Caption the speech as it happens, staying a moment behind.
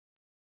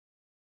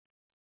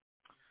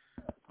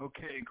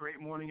Okay,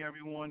 great morning,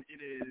 everyone. It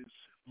is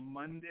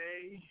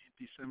Monday,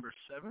 December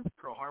 7th,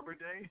 Pearl Harbor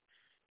Day.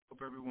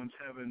 Hope everyone's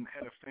had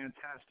a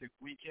fantastic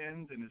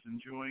weekend and is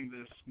enjoying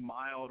this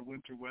mild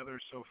winter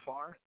weather so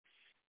far.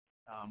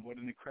 What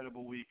an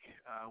incredible week.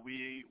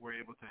 We were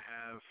able to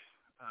have,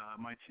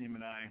 my team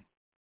and I,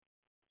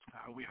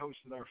 we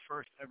hosted our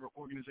first ever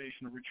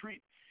organizational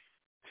retreat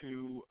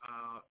to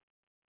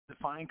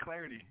define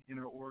clarity in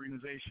our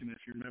organization.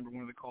 If you remember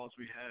one of the calls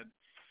we had,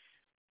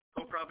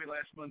 probably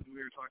last month,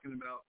 we were talking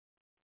about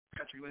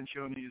Patrick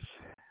Lencioni's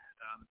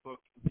the book,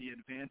 The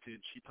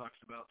Advantage. He talks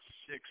about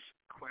 6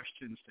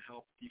 questions to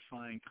help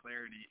define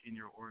clarity in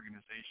your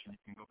organization.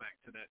 You can go back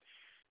to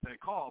that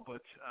call,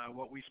 but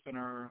what we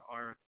spent our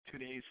 2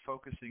 days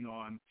focusing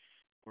on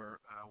were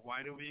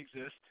why do we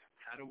exist,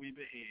 how do we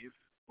behave,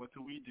 what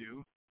do we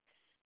do,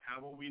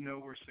 how will we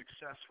know we're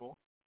successful,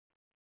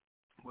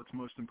 what's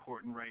most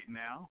important right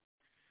now,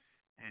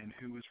 and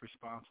who is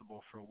responsible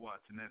for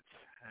what. And that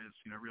has,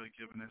 really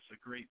given us a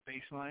great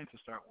baseline to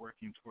start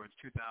working towards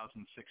 2016.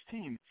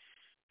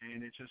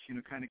 And it just,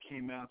 kind of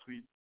came out.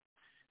 We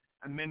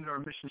amended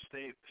our mission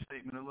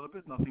statement a little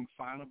bit, nothing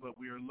final, but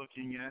we are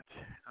looking at,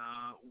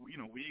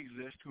 we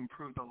exist to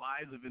improve the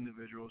lives of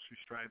individuals who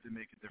strive to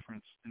make a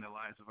difference in the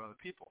lives of other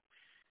people.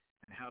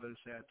 And how does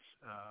that,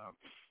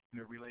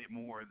 relate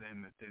more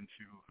than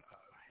to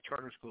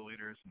charter school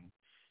leaders and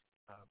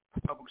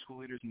public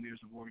school leaders and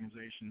leaders of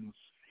organizations,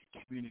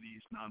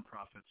 communities,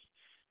 nonprofits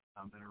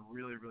that are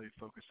really, really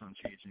focused on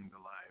changing the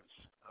lives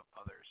of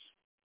others.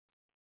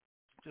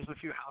 Just a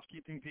few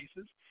housekeeping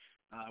pieces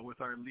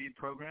with our LEAD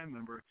program.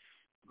 Remember,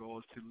 the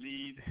goal is to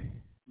lead,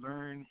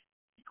 learn,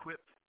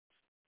 equip,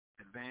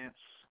 advance,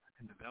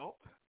 and develop.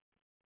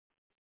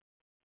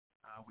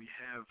 We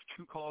have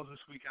 2 calls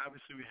this week.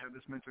 Obviously, we have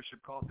this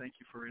mentorship call.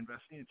 Thank you for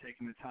investing and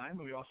taking the time.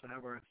 We also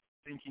have our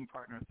Thinking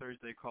Partner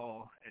Thursday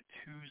call at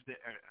Thursday,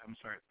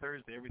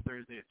 every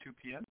Thursday at 2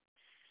 p.m.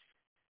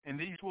 And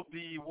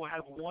we'll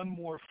have one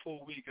more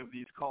full week of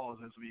these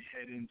calls as we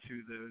head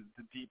into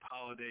the deep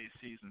holiday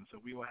season. So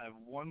we will have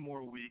one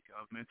more week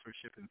of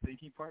mentorship and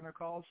thinking partner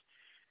calls.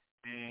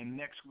 And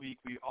next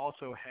week we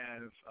also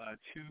have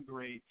 2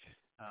 great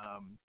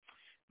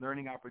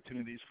learning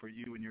opportunities for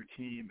you and your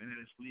team. And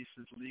that is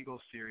Lisa's Legal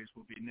Series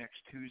will be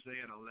next Tuesday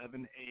at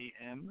 11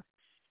 a.m.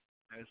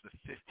 That is the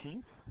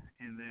 15th.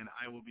 And then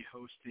I will be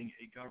hosting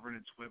a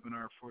governance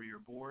webinar for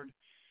your board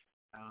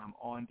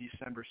on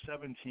December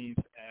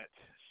 17th at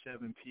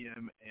 7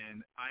 p.m.,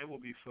 and I will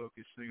be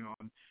focusing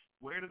on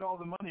where did all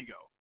the money go,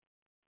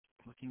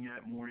 looking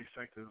at more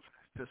effective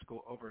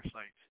fiscal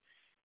oversight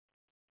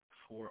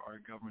for our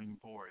governing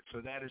board.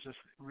 So that is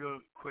just real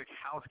quick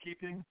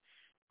housekeeping.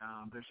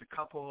 There's a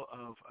couple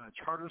of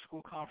charter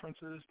school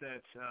conferences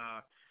that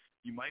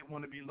you might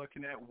want to be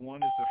looking at.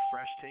 One is the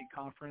Fresh Take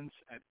Conference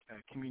at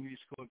Community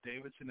School of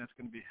Davidson. That's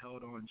going to be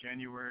held on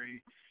January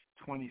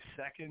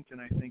 22nd, and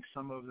I think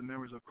some of the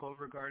members of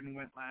Clover Garden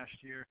went last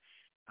year.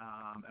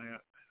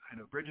 I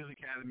know Bridges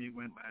Academy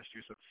went last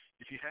year. So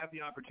if you have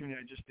the opportunity,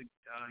 I just did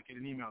get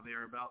an email. They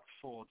are about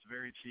full. It's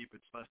very cheap.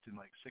 It's less than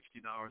like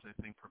 $60, I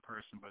think, per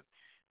person. But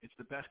it's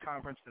the best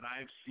conference that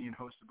I've seen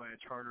hosted by a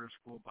charter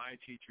school, by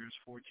teachers,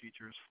 for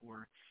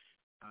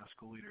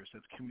school leaders.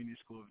 That's Community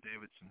School of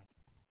Davidson.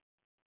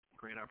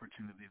 Great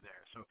opportunity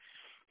there. So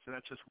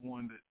that's just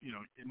one that,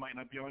 it might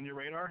not be on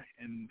your radar,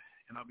 and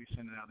I'll be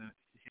sending out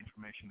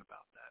information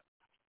about that.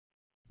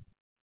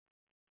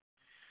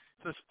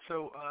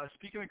 So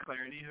speaking of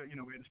clarity,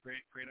 we had this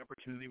great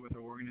opportunity with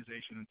our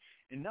organization,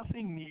 and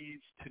nothing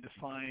needs to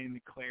define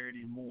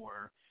clarity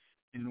more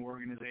in an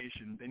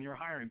organization than your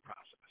hiring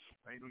process,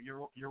 right?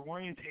 Your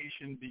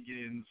orientation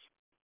begins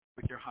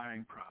with your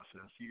hiring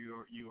process.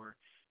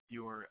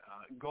 Your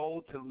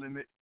goal to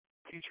limit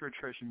teacher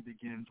attrition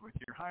begins with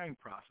your hiring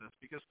process,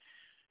 because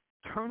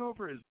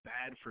turnover is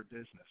bad for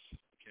business,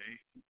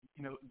 okay?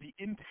 The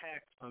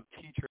impact of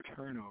teacher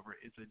turnover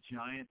is a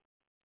giant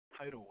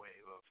tidal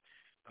wave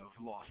of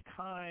lost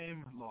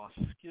time, lost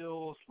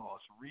skills,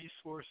 lost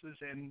resources,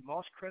 and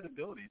lost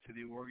credibility to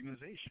the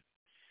organization.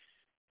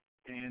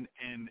 And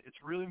it's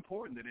really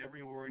important that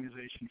every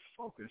organization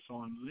focus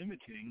on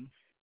limiting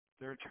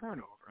their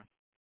turnover.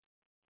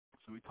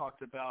 So we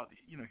talked about,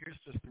 here's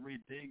just 3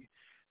 big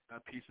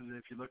pieces.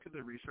 If you look at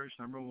the research,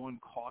 number one,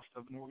 cost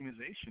of an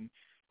organization.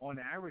 On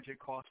average, it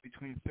costs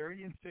between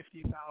 $30,000 and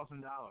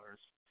 $50,000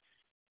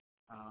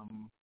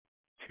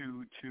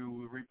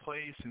 to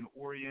replace and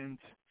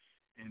orient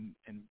and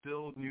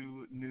build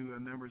new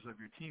members of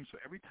your team. So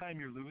every time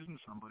you're losing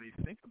somebody,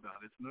 think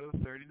about it. It's another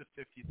 $30,000 to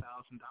 $50,000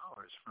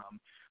 from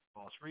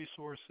lost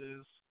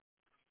resources,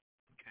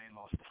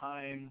 lost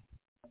time.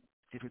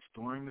 If it's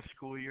during the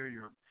school year,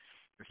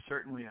 there's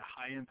certainly a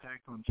high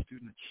impact on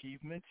student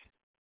achievement.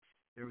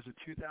 There was a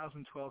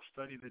 2012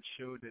 study that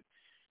showed that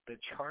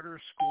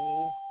charter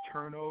school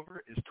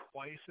turnover is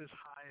twice as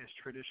high as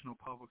traditional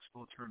public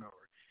school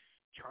turnover.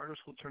 Charter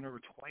school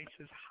turnover twice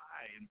as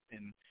high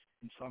in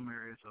some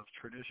areas of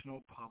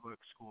traditional public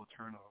school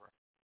turnover.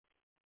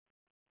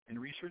 And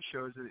research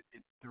shows that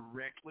it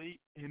directly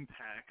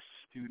impacts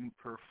student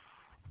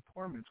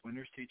performance when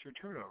there's teacher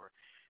turnover.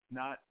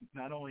 Not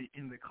only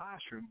in the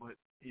classroom, but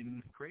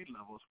in grade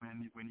levels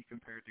when you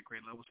compare it to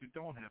grade levels who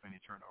don't have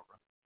any turnover.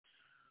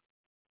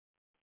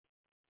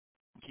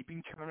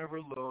 Keeping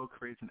turnover low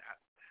creates an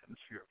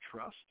atmosphere of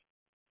trust,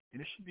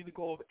 and it should be the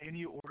goal of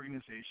any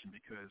organization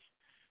because,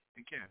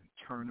 again,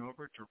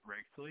 turnover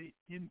directly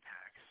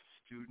impacts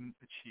student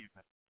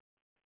achievement.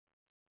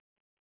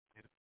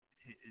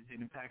 It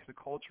impacts the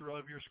culture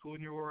of your school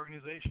and your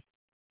organization.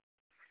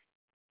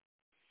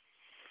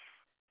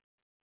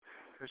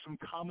 There's some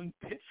common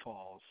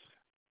pitfalls,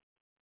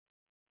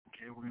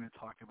 okay, we're going to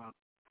talk about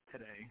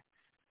today,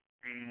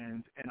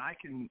 and I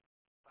can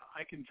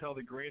tell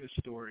the greatest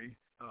story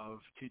of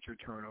teacher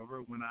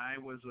turnover. When I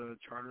was a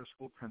charter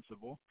school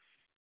principal,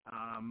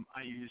 I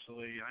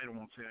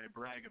won't say I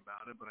brag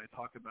about it, but I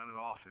talk about it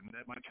often,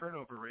 that my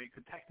turnover rate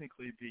could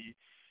technically be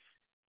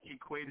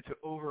equated to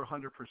over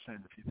 100%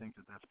 if you think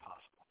that that's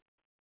possible.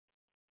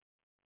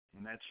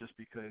 And that's just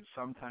because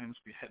sometimes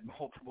we had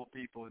multiple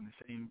people in the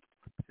same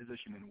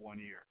position in 1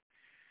 year.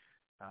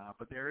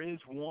 But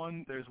there's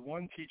one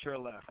teacher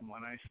left from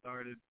when I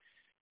started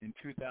in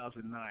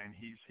 2009.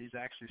 He's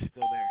actually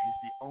still there.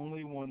 He's the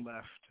only one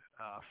left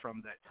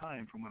from that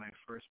time, from when I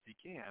first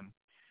began.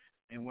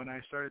 And when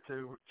I started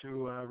to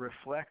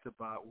reflect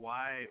about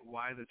why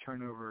the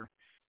turnover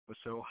was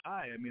so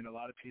high, I mean, a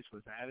lot of piece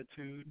was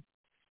attitude,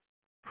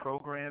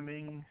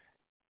 programming.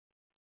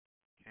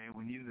 Okay,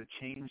 we needed a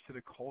change to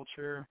the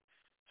culture.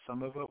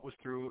 Some of it was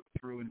through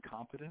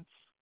incompetence.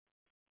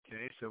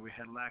 Okay, so we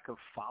had lack of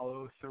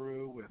follow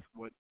through with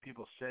what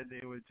people said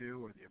they would do,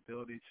 or the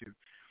ability to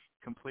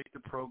complete the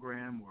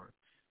program, or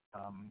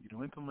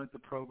implement the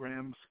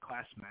programs.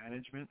 Class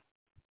management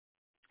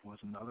was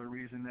another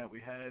reason that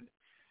we had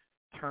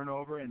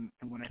turnover. And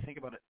when I think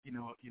about it,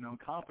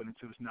 incompetence,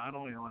 it was not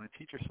only on a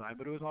teacher side,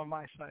 but it was on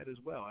my side as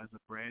well as a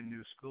brand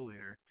new school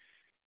leader.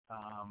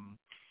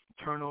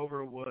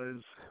 Turnover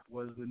was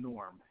the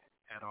norm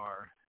at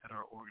our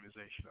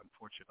organization,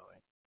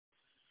 unfortunately.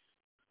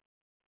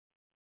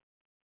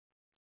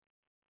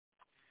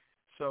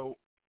 So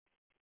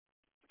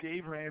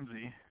Dave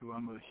Ramsey, who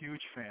I'm a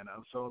huge fan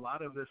of, so a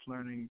lot of this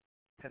learning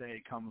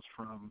today comes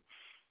from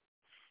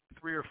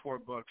 3 or 4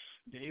 books.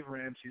 Dave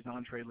Ramsey's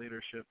Entree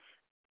Leadership.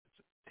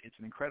 It's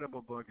an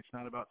incredible book. It's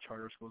not about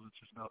charter schools. It's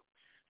just about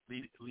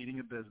leading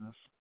a business.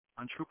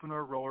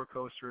 Entrepreneur Roller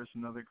Coaster is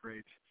another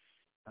great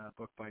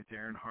book by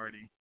Darren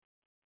Hardy.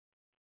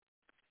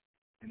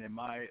 And then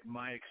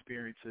my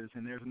experiences,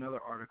 and there's another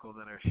article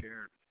that I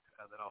shared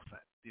that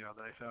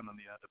I found on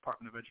the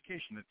Department of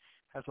Education that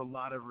has a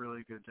lot of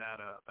really good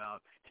data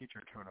about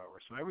teacher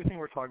turnover. So everything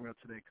we're talking about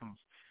today comes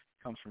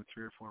from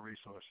 3 or 4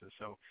 resources.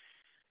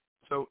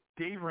 So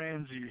Dave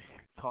Ramsey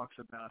talks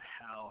about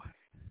how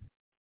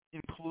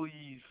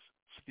employees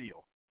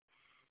steal,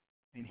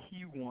 and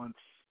he wants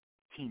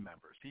team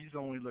members. He's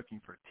only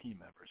looking for team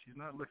members. He's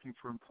not looking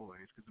for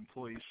employees, because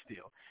employees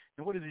steal.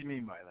 And what does he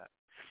mean by that?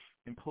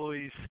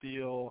 Employees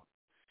steal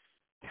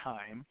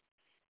time,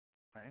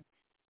 right?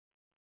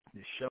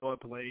 They show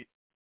up late.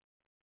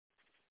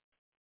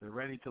 They're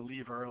ready to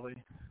leave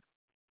early.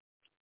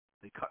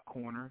 They cut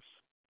corners.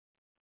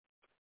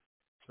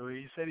 So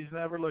he said he's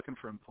never looking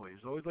for employees.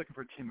 He's always looking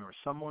for team members,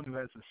 someone who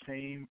has the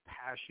same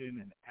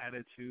passion and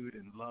attitude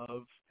and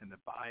love and the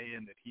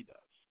buy-in that he does.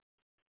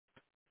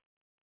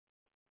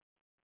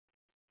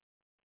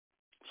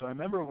 So I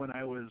remember when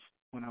I was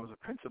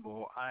a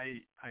principal,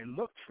 I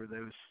looked for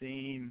those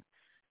same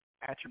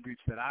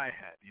attributes that I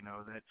had,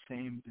 that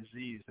same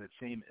disease, that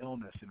same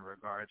illness, in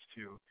regards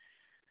to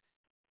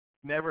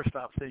never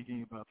stop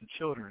thinking about the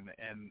children,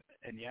 and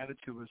the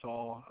attitude was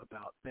all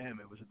about them.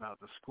 It was about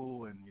the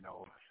school and,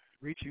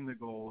 reaching the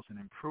goals and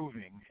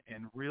improving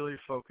and really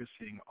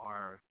focusing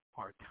our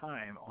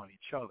time on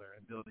each other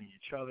and building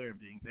each other and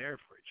being there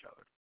for each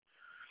other.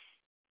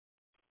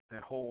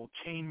 That whole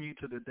chain me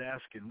to the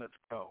desk and let's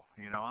go.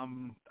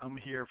 I'm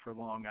here for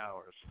long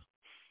hours.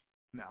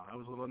 Now, I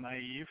was a little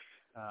naive.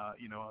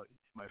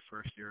 My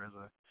first year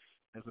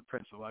as a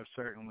principal, I've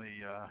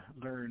certainly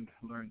learned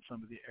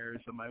some of the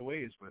errors of my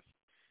ways with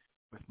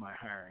my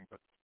hiring. But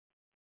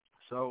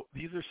so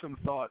these are some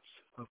thoughts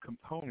of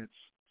components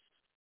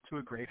to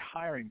a great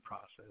hiring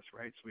process,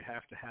 right? So we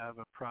have to have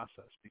a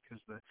process, because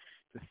the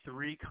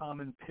 3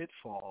 common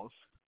pitfalls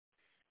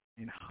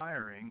in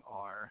hiring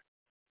are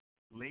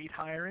late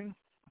hiring.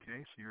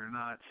 Okay, so you're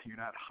not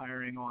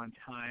hiring on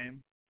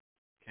time.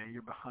 Okay,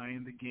 you're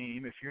behind the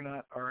game. If you're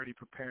not already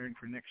preparing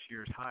for next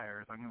year's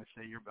hires, I'm going to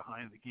say you're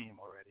behind the game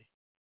already.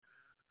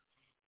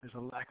 There's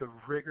a lack of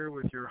rigor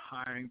with your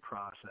hiring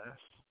process.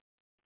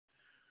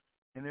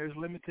 And there's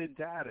limited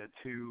data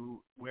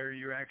to where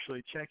you're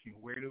actually checking.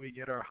 Where do we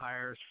get our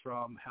hires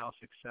from? How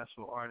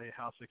successful are they?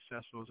 How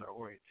successful is our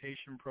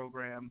orientation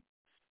program?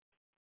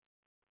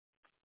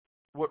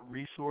 What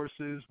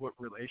resources, what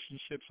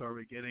relationships are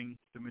we getting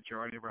the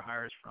majority of our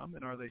hires from,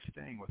 and are they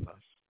staying with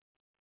us?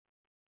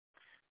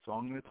 So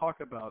I'm going to talk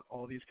about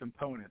all these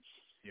components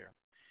here,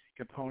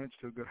 components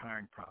to a good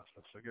hiring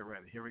process. So get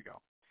ready. Here we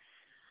go.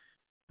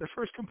 The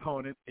first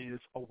component is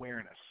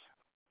awareness.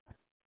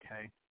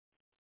 Okay.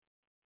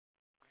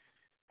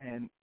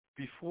 And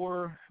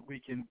before we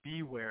can be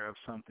aware of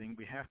something,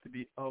 we have to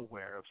be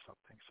aware of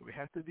something. So we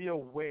have to be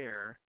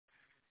aware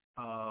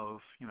of,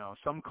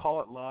 some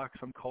call it luck,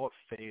 some call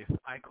it faith.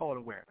 I call it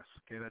awareness.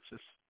 Okay, that's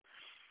just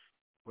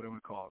what I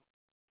would call it.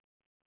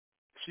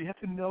 So you have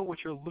to know what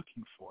you're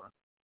looking for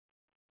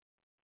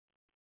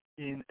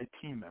in a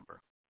team member.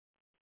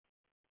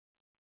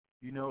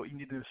 You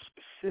need to know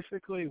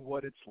specifically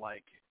what it's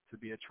like to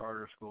be a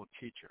charter school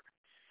teacher.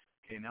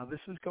 Okay, now this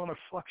is going to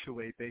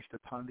fluctuate based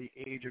upon the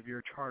age of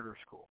your charter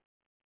school.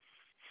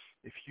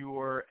 If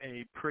you're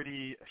a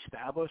pretty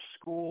established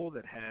school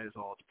that has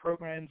all its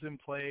programs in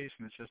place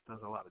and it just does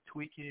a lot of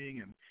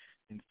tweaking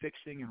and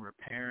fixing and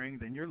repairing,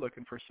 then you're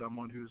looking for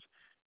someone who's,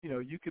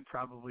 you could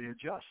probably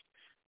adjust.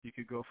 You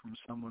could go from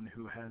someone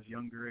who has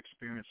younger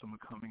experience, someone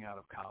coming out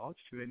of college,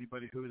 to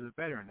anybody who is a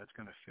veteran that's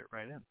going to fit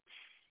right in.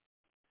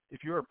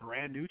 If you're a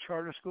brand new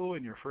charter school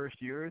in your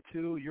first year or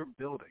two, you're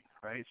building,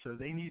 right? So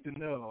they need to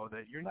know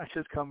that you're not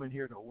just coming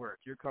here to work.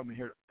 You're coming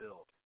here to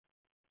build.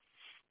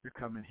 You're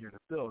coming here to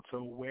build. So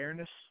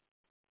awareness.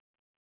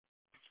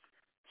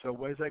 So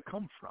where does that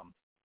come from,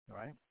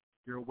 right?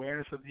 Your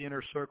awareness of the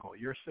inner circle.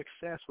 Your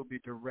success will be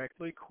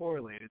directly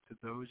correlated to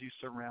those you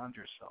surround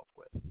yourself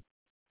with.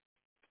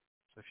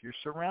 So if you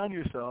surround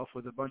yourself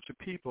with a bunch of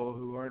people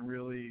who aren't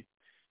really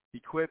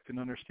equipped and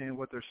understand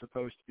what they're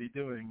supposed to be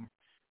doing,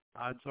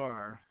 odds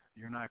are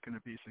you're not going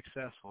to be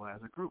successful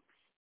as a group,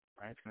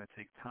 right? It's going to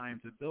take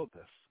time to build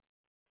this.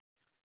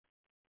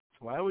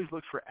 So I always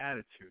look for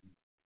attitude.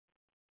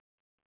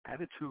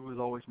 Attitude was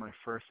always my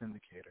first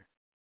indicator.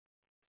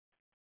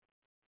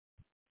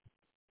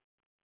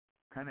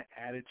 What kind of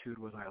attitude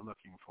was I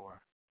looking for?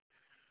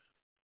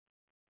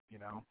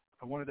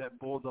 I wanted that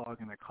bulldog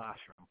in the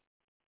classroom.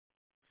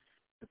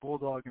 The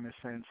bulldog in the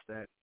sense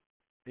that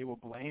they will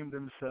blame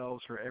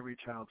themselves for every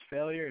child's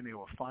failure, and they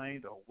will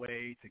find a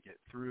way to get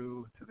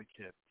through to the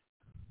kid.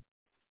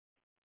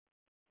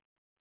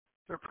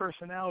 Their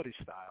personality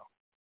style.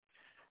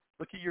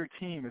 Look at your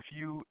team.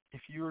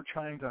 If you're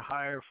trying to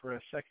hire for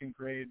a second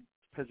grade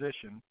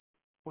position,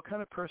 what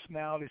kind of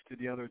personalities do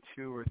the other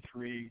 2 or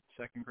 3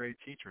 second grade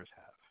teachers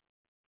have?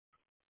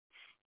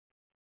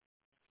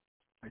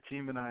 My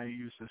team and I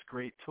use this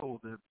great tool,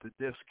 the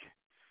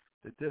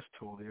DISC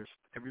tool.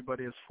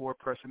 Everybody has 4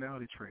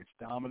 personality traits: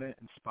 dominant,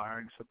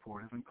 inspiring,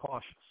 supportive, and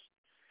cautious.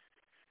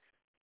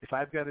 If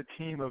I've got a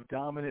team of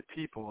dominant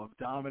people, of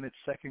dominant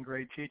second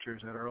grade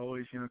teachers that are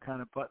always,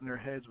 kind of butting their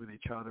heads with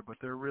each other, but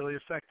they're really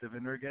effective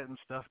and they're getting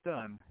stuff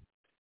done.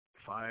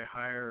 If I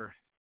hire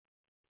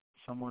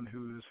someone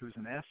who's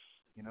an S,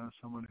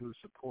 someone who's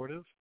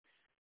supportive,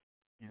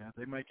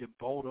 they might get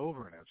bowled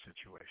over in that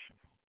situation.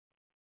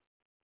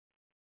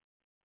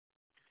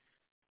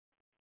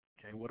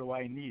 Okay, what do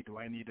I need? Do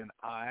I need an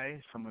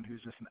I, someone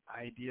who's just an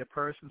idea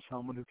person,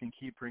 someone who can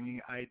keep bringing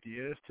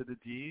ideas to the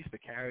D's to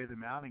carry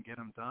them out and get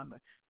them done?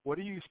 What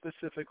are you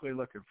specifically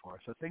looking for?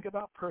 So think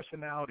about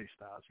personality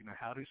styles.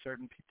 How do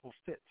certain people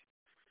fit?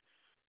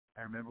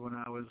 I remember when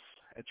I was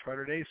at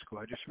Charter Day School,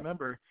 I just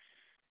remember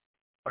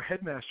our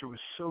headmaster was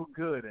so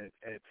good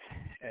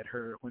at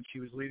her, when she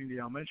was leading the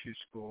elementary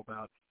school,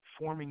 about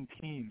forming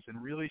teams, and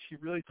she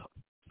really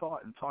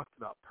thought and talked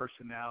about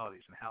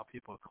personalities and how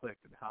people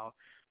clicked and how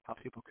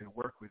people can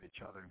work with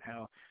each other and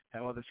how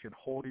others can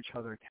hold each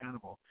other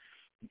accountable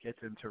and get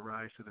them to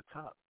rise to the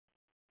top.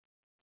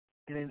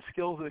 And then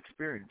skills and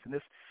experience. And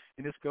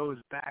this goes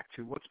back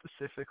to, what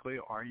specifically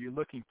are you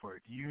looking for?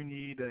 Do you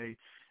need a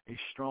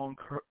strong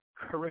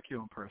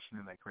curriculum person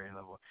in that grade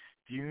level?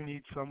 Do you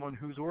need someone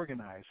who's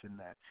organized in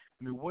that?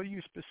 What do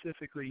you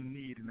specifically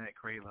need in that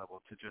grade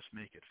level to just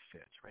make it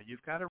fit, right?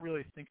 You've got to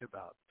really think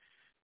about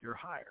your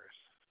hires,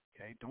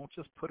 okay? Don't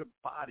just put a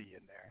body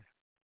in there,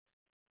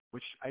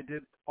 which I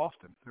did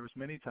often. There was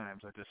many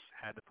times I just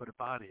had to put a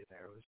body in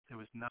there. It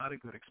was not a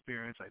good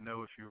experience. I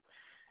know if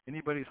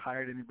anybody's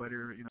hired anybody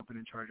or been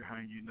in charge of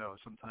hiring,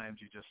 sometimes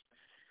you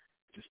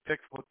just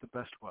picked what the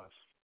best was.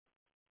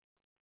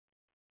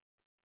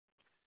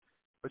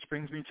 Which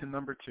brings me to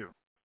number 2.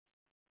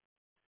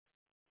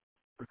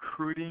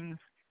 Recruiting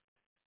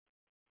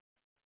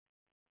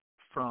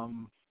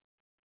from,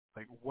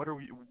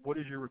 what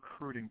is your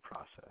recruiting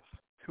process?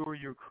 Who are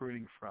you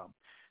recruiting from?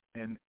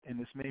 And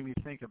this made me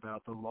think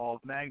about the law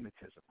of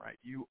magnetism, right?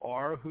 You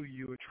are who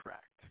you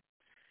attract.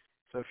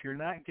 So if you're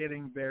not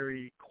getting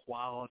very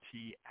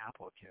quality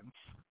applicants,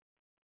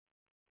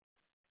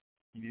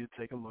 you need to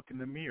take a look in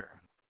the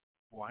mirror.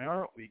 Why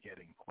aren't we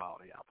getting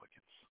quality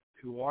applicants?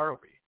 Who are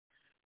we?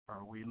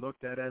 Are we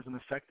looked at as an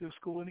effective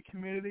school in the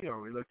community?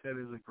 Are we looked at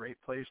as a great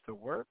place to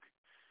work?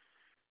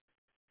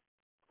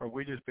 Or are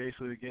we just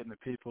basically getting the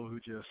people who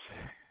just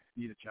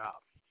need a job,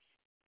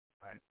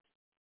 right?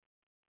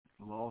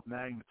 The law of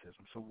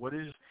magnetism. So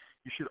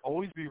you should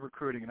always be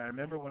recruiting. And I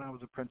remember when I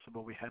was a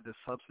principal, we had this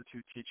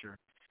substitute teacher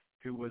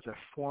who was a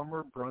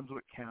former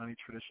Brunswick County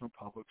traditional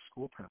public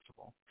school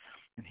principal.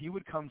 And he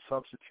would come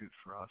substitute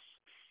for us.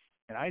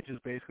 And I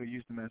just basically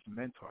used him as a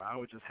mentor. I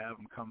would just have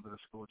him come to the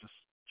school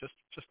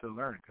just to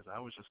learn, because I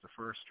was just a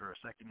first or a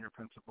second year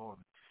principal,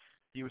 and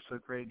he was so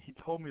great. And he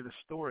told me the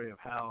story of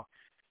how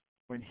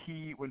when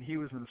he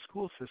was in the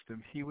school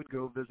system, he would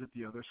go visit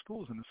the other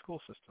schools in the school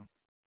system,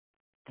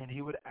 and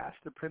he would ask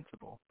the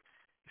principal.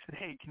 He said,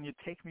 "Hey, can you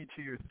take me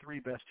to your three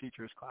best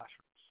teachers'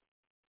 classrooms?"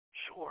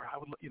 Sure, I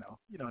would.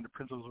 And the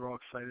principals were all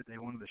excited. They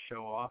wanted to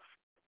show off,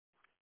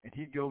 and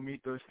he'd go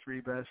meet those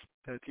three best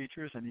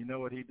teachers, and you know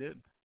what he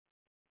did?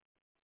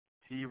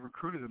 He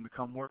recruited them to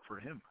come work for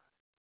him.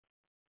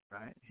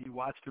 Right? He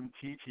watched them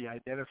teach. He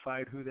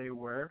identified who they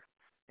were,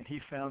 and he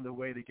found a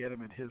way to get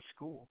them in his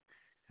school.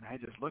 And I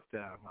just looked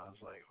at him. I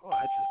was like, "Oh,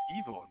 that's just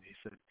evil." And he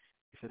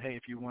said, "Hey,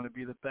 if you want to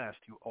be the best,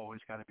 you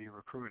always got to be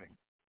recruiting."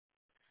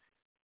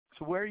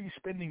 So where are you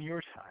spending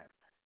your time?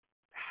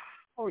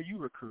 How are you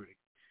recruiting?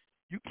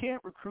 You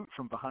can't recruit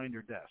from behind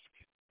your desk,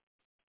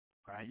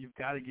 right? You've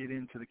got to get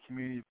into the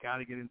community. You've got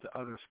to get into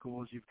other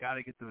schools. You've got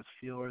to get those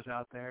feelers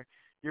out there.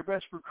 Your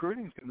best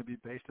recruiting is going to be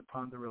based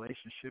upon the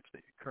relationships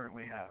that you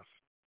currently have.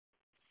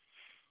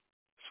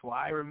 So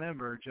I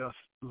remember just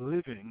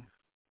living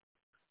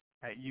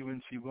at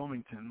UNC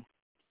Wilmington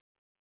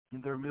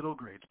in their middle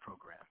grades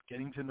program,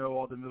 getting to know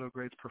all the middle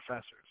grades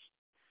professors,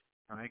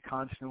 right,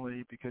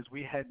 constantly, because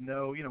we had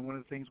one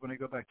of the things when I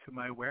go back to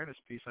my awareness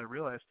piece, I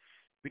realized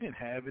we didn't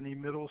have any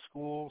middle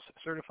school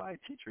certified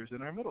teachers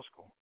in our middle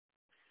school.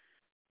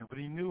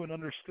 Nobody knew and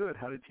understood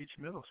how to teach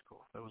middle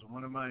school. That was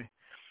one of my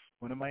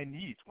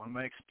needs, one of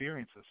my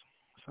experiences,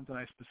 something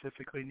I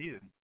specifically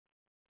needed,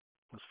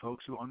 was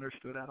folks who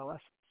understood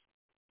adolescence.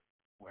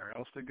 Where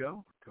else to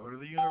go? Go to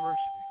the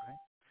university, right?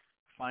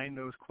 Find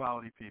those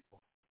quality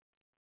people.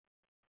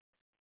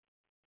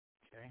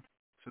 Okay?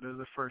 So those are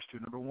the first two.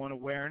 Number one,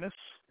 awareness.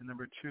 And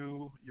number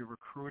two, your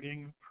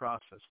recruiting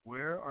process.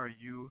 Where are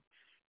you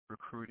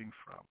recruiting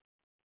from?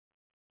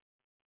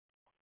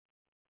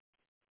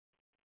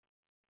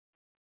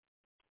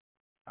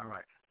 All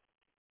right.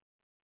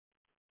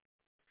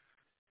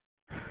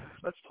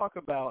 Let's talk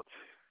about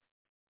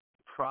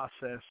the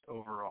process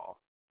overall.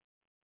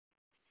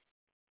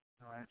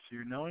 All right, so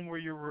you're knowing where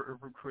you're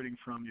recruiting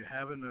from. You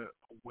have an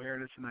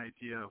awareness and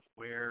idea of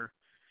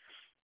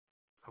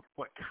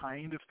what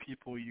kind of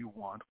people you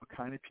want, what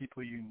kind of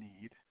people you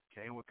need,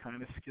 okay, what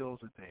kind of skills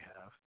that they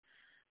have.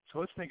 So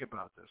let's think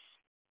about this.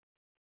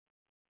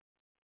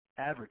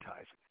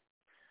 Advertising.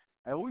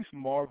 I always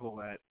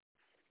marvel at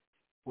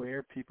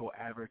where people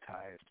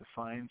advertise to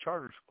find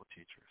charter school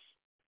teachers.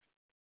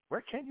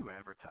 Where can you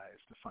advertise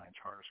to find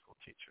charter school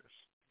teachers?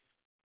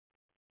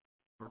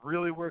 We're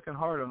really working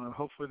hard on it.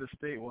 Hopefully the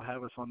state will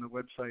have us on the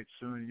website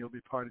soon and you'll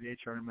be part of the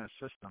HRMS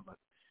system. But,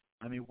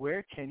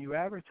 where can you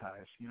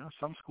advertise?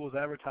 Some schools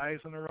advertise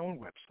on their own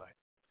website.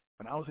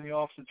 When I was in the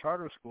Office of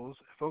Charter Schools,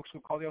 folks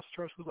would call the Office of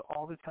Charter Schools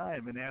all the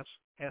time and ask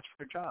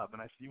for a job.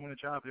 And I said, "You want a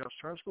job at the Office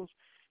of Charter Schools?"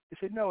 They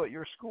said, "No, at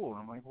your school."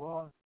 And I'm like,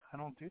 "Well, I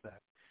don't do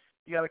that."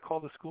 You got to call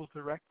the schools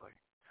directly.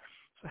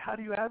 So how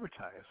do you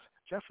advertise?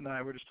 Jeff and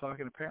I were just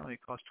talking. Apparently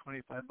it costs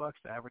 $25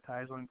 to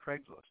advertise on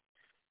Craigslist.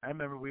 I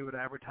remember we would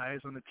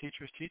advertise on the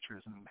teachers,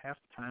 and half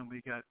the time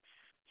we got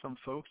some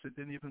folks that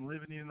didn't even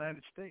live in the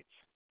United States.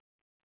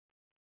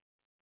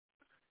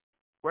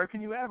 Where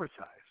can you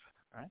advertise,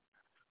 right?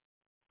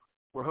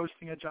 We're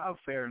hosting a job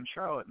fair in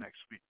Charlotte next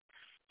week.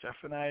 Jeff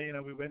and I,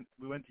 we went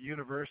to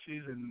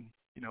universities, and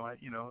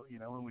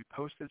when we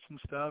posted some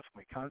stuff,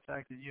 we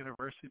contacted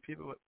university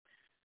people. But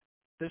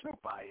there's no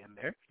buy-in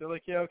there. They're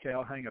like, "Yeah, okay,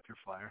 I'll hang up your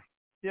flyer.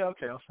 Yeah,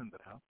 okay, I'll send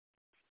it out."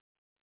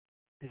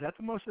 Is that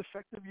the most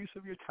effective use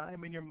of your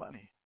time and your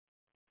money?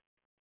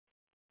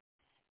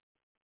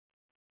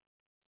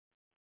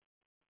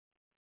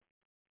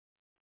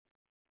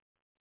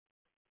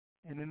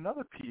 And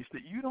another piece,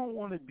 that you don't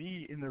want to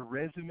be in the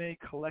resume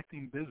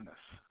collecting business.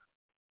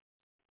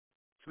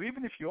 So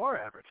even if you are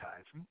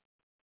advertising,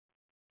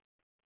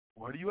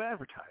 what are you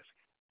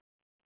advertising?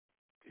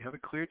 Do you have a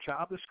clear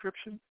job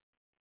description?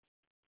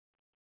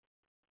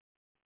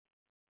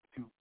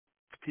 Do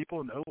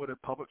people know what a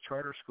public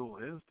charter school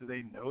is? Do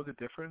they know the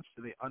difference?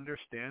 Do they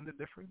understand the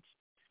difference?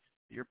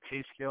 Your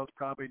pay scale is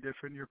probably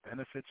different. Your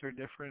benefits are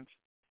different.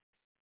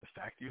 The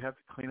fact that you have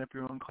to clean up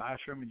your own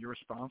classroom and you're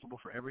responsible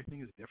for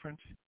everything is different.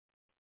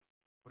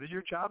 What does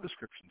your job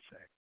description say?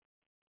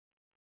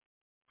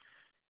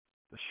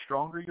 The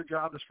stronger your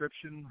job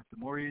description, the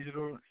more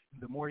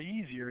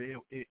easier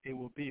it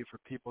will be for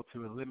people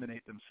to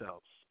eliminate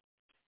themselves.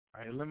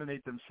 Right?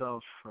 Eliminate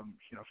themselves from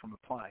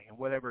applying. And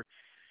whatever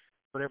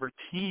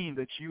team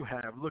that you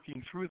have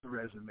looking through the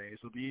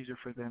resumes, will be easier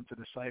for them to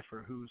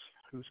decipher who's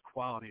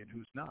quality and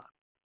who's not.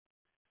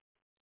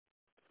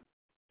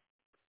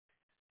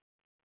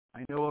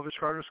 I know of a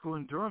charter school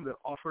in Durham that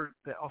offered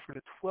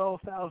a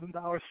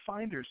 $12,000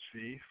 finder's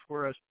fee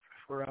for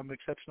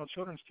exceptional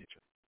children's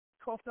teacher.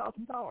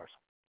 $12,000.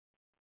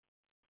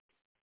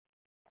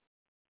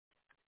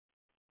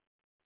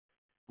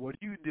 What are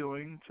you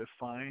doing to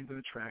find and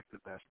attract the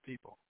best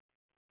people?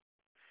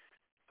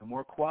 The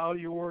more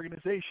quality your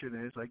organization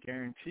is, I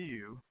guarantee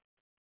you,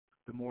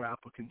 the more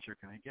applicants you're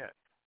going to get.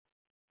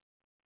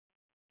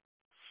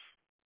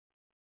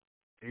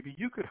 Maybe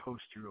you could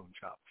host your own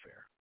job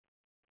fair.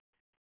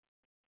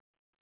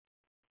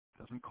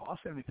 It doesn't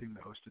cost anything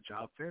to host a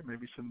job fair.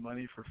 Maybe some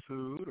money for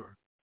food, or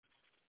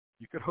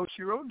You could host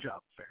your own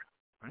job fair,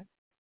 right?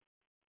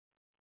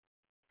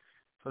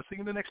 So let's think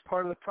of the next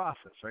part of the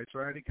process, right? So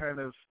I already kind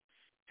of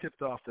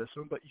tipped off this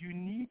one, but you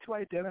need to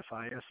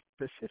identify a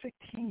specific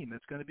team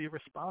that's going to be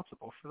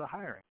responsible for the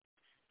hiring,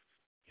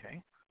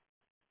 okay?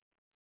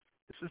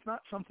 This is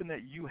not something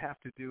that you have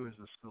to do as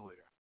a school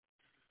leader.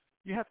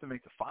 You have to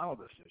make the final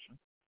decision,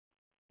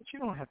 but you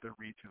don't have to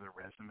read through the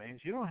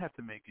resumes. You don't have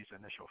to make these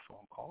initial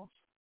phone calls.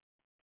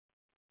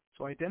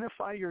 So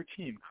identify your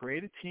team.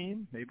 Create a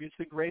team. Maybe it's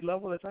the grade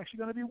level that's actually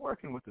going to be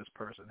working with this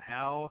person.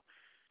 How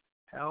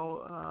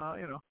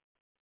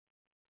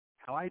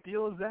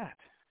ideal is that?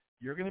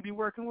 You're going to be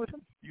working with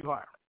them. You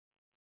hire.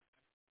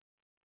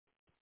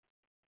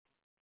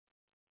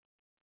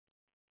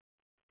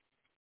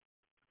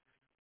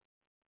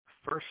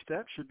 First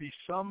step should be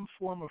some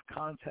form of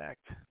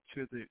contact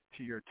to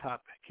your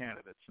top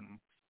candidates. And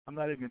I'm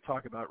not even going to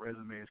talk about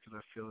resumes because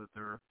I feel that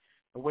they're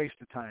a waste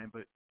of time.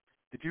 But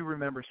I do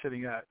remember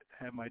sitting at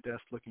my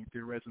desk looking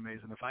through resumes,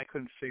 and if I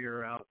couldn't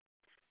figure out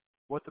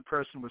what the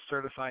person was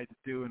certified to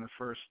do in the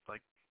first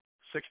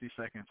 60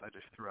 seconds, I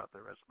just threw out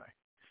their resume.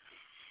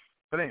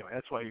 But anyway,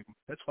 that's why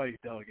you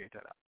delegate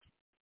that out.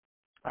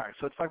 All right,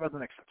 so let's talk about the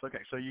next steps.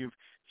 Okay, so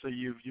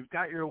you've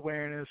got your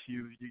awareness,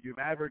 you've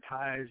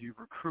advertised, you've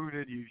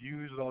recruited, you've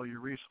used all your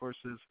resources,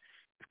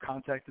 you've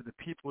contacted the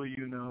people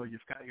you know,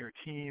 you've got your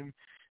team,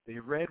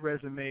 they've read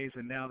resumes,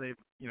 and now they've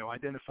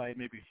identified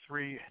maybe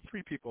three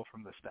people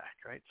from the stack,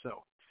 right?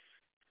 So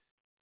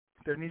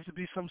there needs to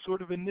be some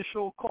sort of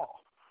initial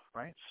call,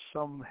 right?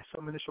 Some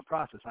initial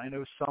process. I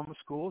know some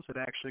schools that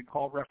actually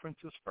call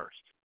references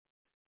first.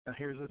 Now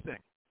here's the thing: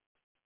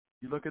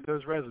 you look at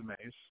those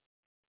resumes.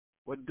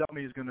 What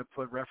dummy is going to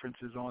put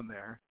references on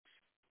there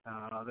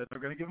that are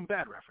going to give them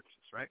bad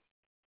references, right?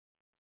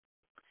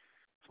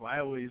 So I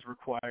always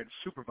required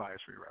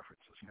supervisory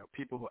references,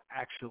 people who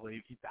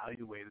actually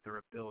evaluated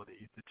their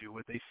ability to do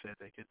what they said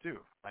they could do,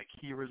 like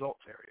key results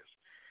areas.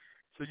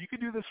 So you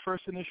could do this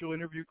first initial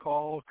interview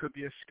call. It could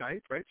be a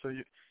Skype, right? So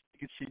you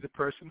could see the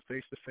person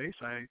face to face.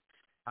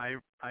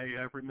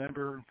 I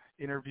remember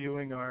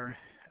interviewing our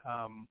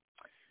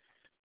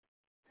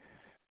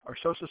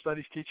social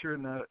studies teacher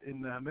in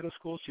the middle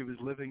school. She was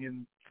living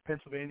in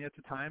Pennsylvania at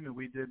the time, and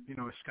we did,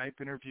 a Skype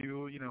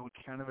interview,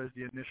 kind of as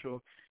the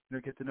initial,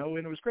 get to know,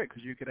 and it was great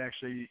because you could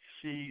actually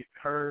see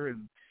her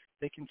and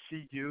they can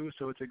see you.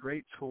 So it's a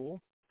great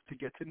tool to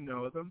get to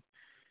know them.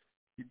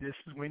 This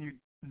is when you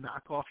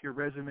knock off your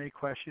resume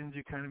questions.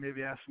 You kind of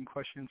maybe ask some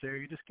questions there.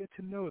 You just get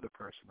to know the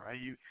person, right?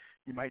 You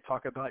might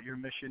talk about your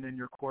mission and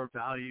your core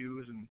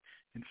values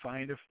and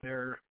find if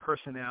their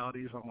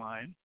personalities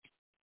align.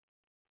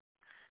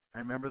 I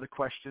remember the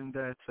question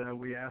that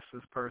we asked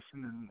this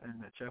person,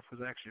 and that Jeff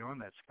was actually on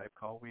that Skype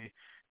call. We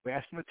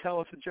asked him to tell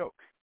us a joke,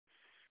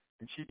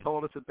 and she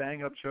told us a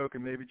bang-up joke,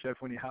 and maybe Jeff,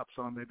 when he hops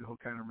on, maybe he'll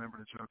kind of remember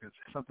the joke. It's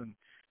something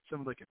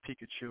like a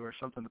Pikachu or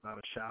something about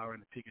a shower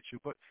and a Pikachu.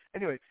 But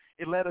anyway,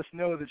 it let us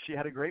know that she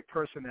had a great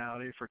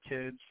personality for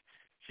kids.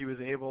 She was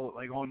able,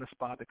 on the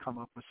spot, to come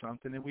up with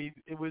something, and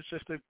it was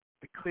just a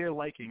clear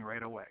liking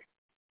right away,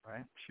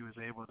 right? She was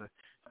able to.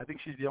 I think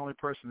she's the only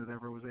person that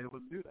ever was able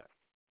to do that.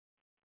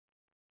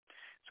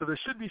 So there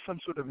should be some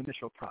sort of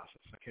initial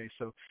process, okay?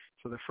 So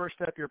the first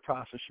step of your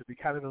process should be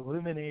kind of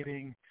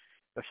eliminating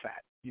the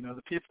fat,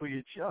 the people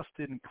you just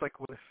didn't click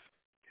with,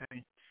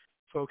 okay?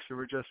 Folks who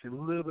were just a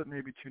little bit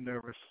maybe too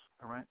nervous,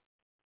 all right?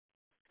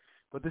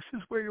 But this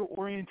is where your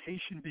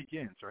orientation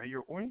begins, right?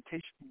 Your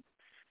orientation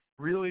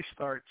really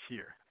starts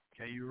here,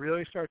 okay? You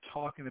really start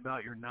talking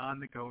about your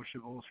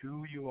non-negotiables,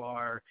 who you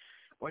are,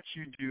 what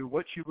you do,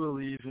 what you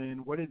believe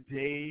in, what a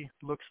day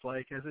looks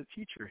like as a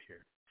teacher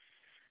here.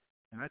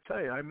 And I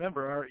tell you, I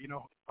remember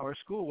our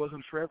school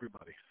wasn't for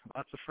everybody.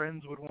 Lots of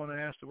friends would want to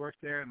ask to work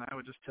there, and I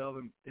would just tell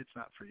them, it's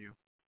not for you.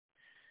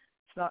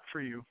 It's not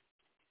for you.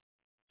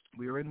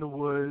 We were in the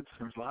woods.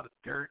 There was a lot of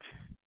dirt,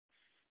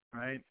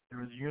 right? There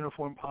was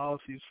uniform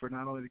policies for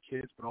not only the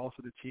kids, but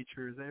also the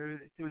teachers.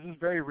 It was just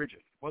very rigid.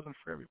 It wasn't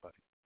for everybody.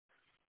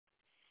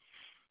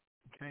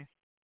 Okay?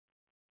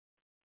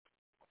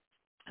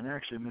 And I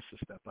actually missed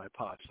a step. I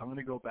apologize. I'm going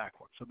to go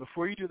backwards. So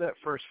before you do that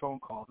first phone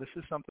call, this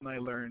is something I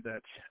learned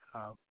that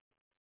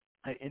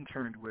I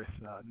interned with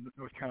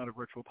North Carolina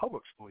Virtual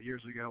Public School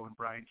years ago when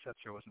Brian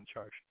Setzer was in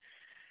charge.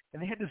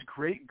 And they had this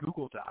great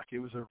Google Doc. It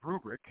was a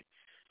rubric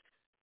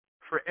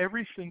for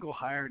every single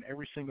hire and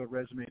every single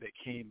resume that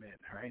came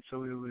in, right?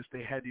 So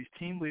they had these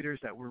team leaders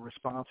that were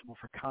responsible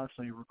for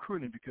constantly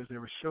recruiting because there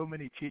were so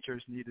many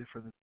teachers needed for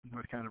the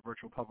North Carolina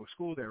Virtual Public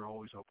School. They were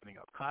always opening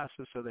up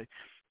classes. So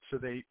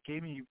they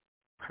gave me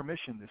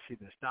permission to see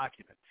this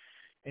document.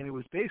 And it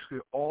was basically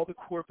all the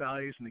core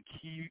values and the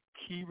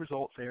key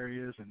results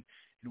areas and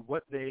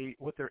what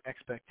their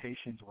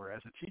expectations were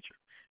as a teacher.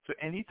 So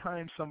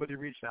anytime somebody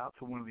reached out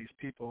to one of these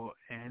people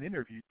and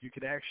interviewed, you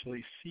could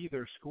actually see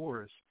their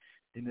scores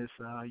in this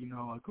a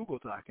Google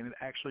Doc, and it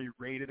actually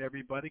rated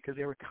everybody because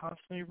they were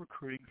constantly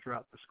recruiting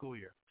throughout the school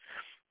year.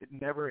 It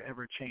never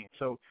ever changed.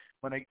 So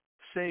when I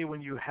say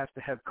when you have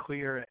to have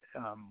clear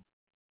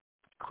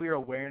clear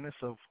awareness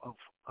of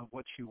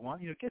what you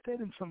want, get that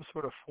in some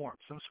sort of form,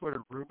 some sort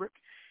of rubric,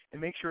 and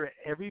make sure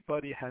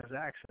everybody has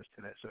access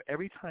to that. So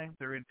every time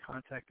they're in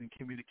contact and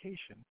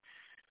communication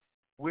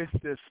with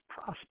this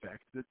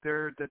prospect, that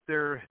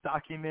they're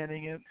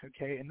documenting it,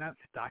 okay, and not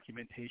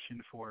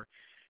documentation for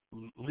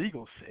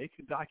legal sake,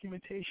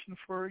 documentation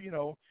for,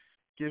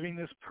 giving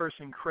this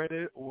person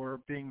credit or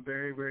being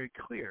very, very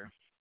clear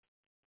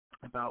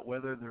about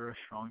whether they're a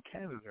strong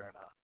candidate or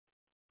not.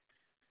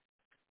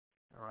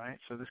 All right,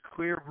 so this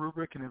clear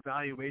rubric and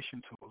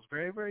evaluation tool is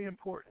very, very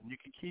important. You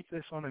can keep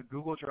this on a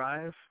Google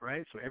Drive,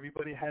 right, so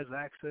everybody has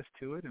access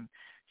to it. And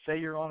say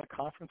you're on a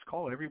conference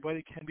call,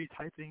 everybody can be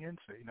typing in,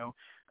 so,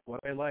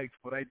 what I liked,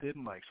 what I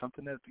didn't like,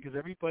 something that, because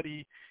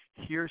everybody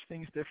hears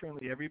things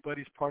differently,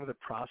 everybody's part of the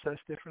process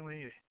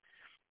differently.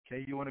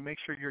 Okay, you want to make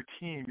sure your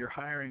team, your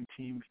hiring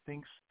team,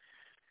 thinks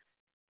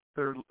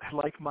they're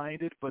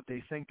like-minded, but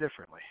they think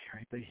differently,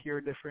 right? They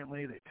hear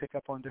differently, they pick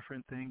up on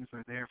different things,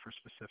 they're there for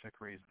specific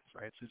reasons,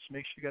 right? So just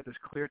make sure you got this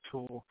clear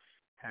tool,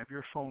 have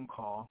your phone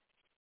call,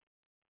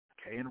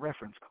 okay, and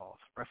reference calls.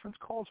 Reference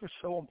calls are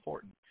so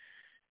important,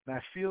 and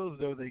I feel as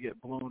though they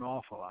get blown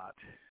off a lot.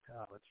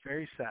 It's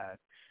very sad,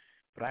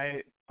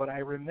 but I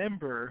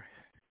remember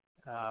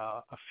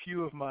a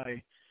few of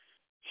my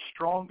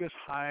strongest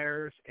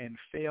hires and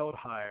failed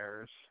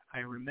hires. I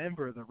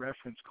remember the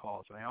reference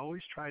calls, and I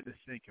always tried to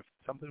think if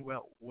something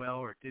went well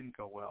or didn't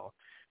go well,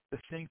 to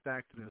think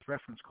back to those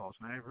reference calls.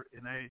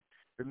 And I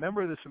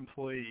remember this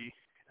employee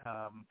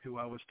who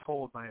I was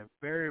told by a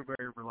very,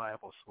 very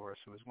reliable source,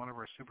 who was one of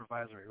our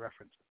supervisory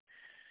references,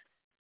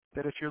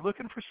 that if you're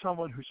looking for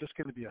someone who's just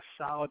going to be a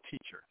solid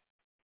teacher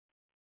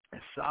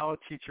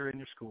in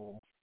your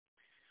school,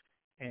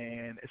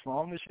 and as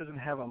long as she doesn't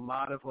have a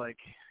lot of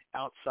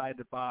outside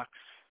the box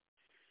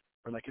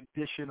or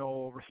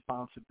additional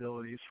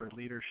responsibilities for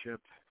leadership,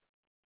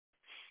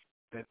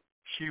 that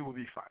she will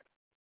be fine.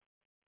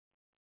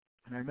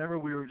 And I remember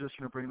we were just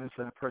going to bring this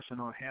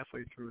person on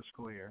halfway through a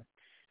school year,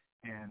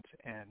 and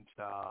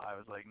I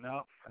was like,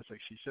 no. I was like,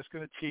 she's just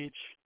going to teach.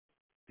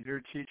 Lead her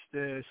to teach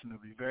this, and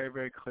it'll be very,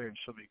 very clear, and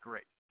she'll be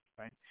great,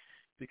 right?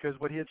 Because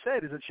what he had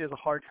said is that she has a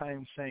hard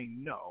time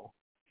saying no,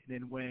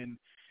 and then when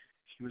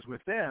she was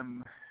with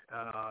them,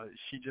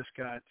 she just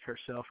got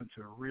herself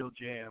into a real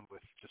jam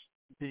with just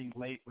being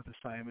late with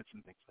assignments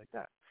and things like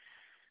that.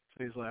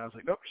 So I was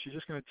like, nope, she's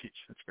just going to teach.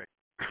 That's great.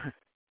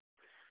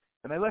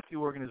 And I left the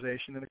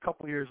organization, and a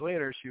couple of years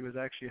later, she was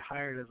actually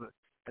hired as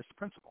the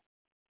principal.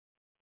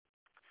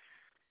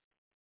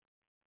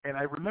 And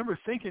I remember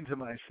thinking to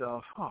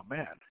myself, oh,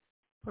 man,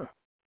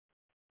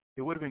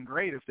 it would have been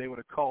great if they would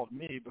have called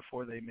me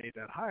before they made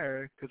that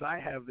hire, because I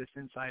have this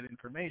inside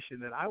information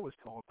that I was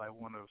told by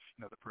one of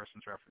the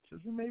person's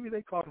references, and maybe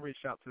they called and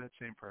reached out to that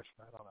same person.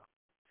 I don't know.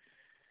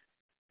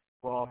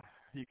 Well,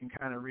 you can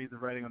kind of read the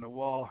writing on the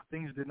wall.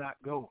 Things did not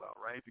go well,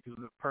 right? Because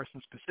the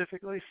person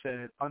specifically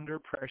said under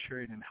pressure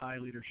and in high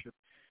leadership,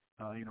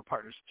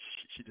 partners,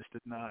 she just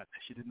did not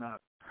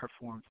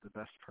perform to the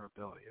best of her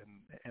ability,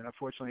 and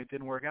unfortunately, it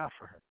didn't work out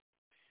for her.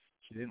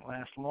 She didn't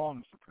last long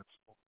as the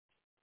principal.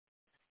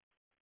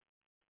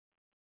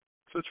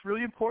 So it's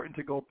really important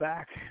to go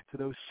back to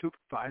those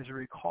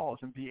supervisory calls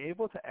and be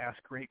able to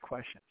ask great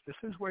questions. This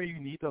is where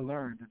you need to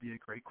learn to be a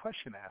great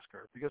question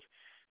asker, because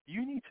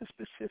you need to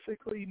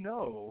specifically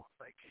know,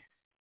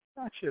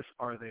 not just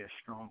are they a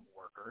strong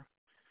worker,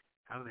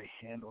 how do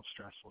they handle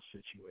stressful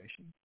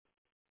situations.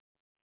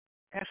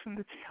 Ask them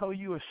to tell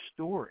you a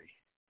story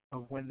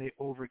of when they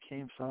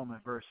overcame some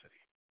adversity.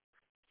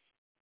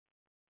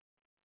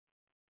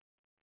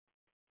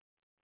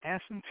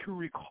 Ask them to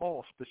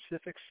recall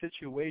specific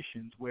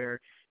situations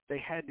where they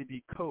had to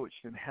be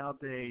coached and how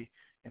they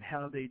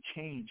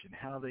changed and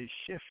how they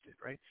shifted,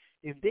 right?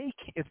 If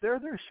they're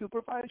their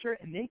supervisor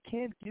and they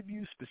can't give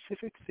you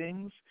specific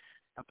things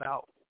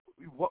about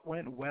what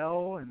went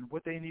well and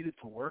what they needed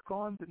to work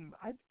on, then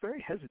I'd be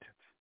very hesitant.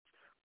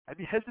 I'd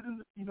be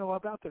hesitant,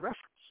 about the reference.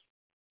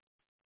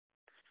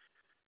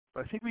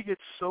 But I think we get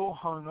so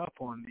hung up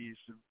on these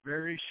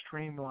very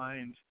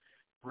streamlined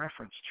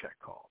reference check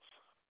calls.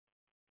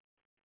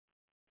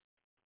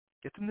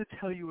 Get them to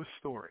tell you a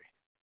story.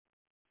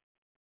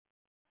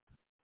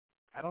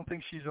 I don't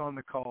think she's on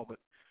the call, but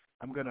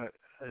I'm gonna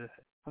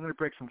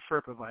break some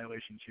FERPA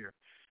violations here.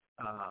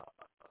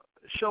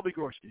 Shelby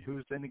Gorski,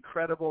 who's been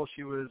incredible.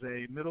 She was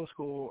a middle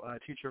school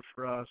teacher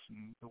for us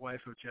and the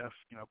wife of Jeff,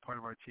 part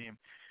of our team.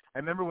 I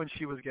remember when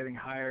she was getting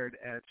hired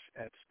at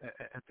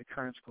the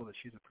current school that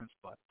she's a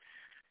principal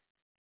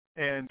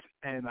at.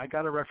 And I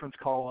got a reference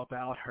call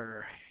about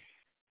her.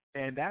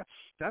 And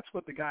that's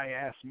what the guy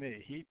asked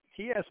me.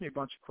 He asked me a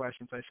bunch of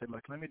questions. I said,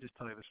 look, let me just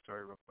tell you the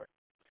story real quick.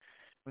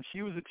 When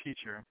she was a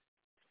teacher,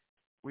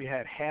 we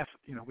had half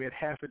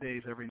a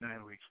days every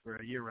 9 weeks for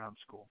a year-round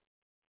school.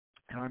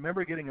 And I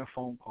remember getting a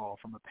phone call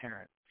from a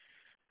parent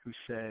who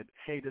said,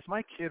 hey, does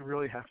my kid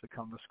really have to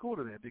come to school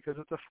today? Because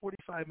it's a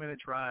 45-minute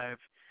drive.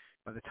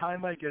 By the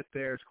time I get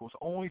there, school's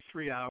only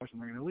 3 hours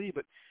and we're going to leave.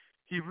 But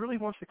he really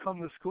wants to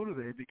come to school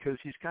today because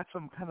he's got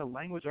some kind of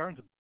language arts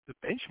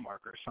the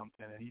benchmark or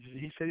something. And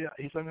he said,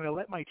 I'm going to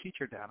let my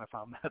teacher down if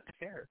I'm not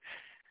there.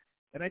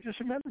 And I just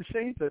remember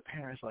saying to the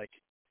parents, like,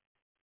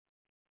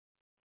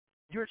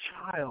 your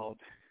child,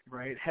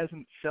 right,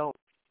 hasn't felt,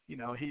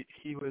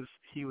 he was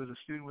a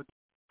student with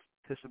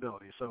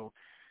disability. So,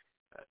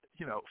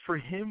 for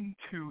him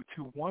to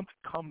want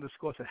to come to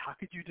school, I said, how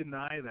could you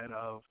deny that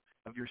of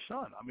your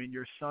son? I mean,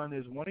 your son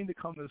is wanting to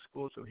come to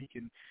school so he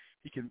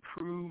can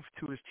prove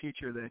to his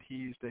teacher that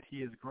he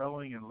is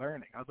growing and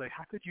learning. I was like,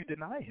 how could you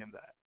deny him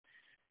that?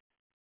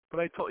 But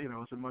I told, it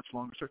was a much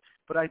longer story.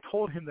 But I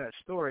told him that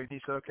story, and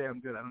he said, okay, I'm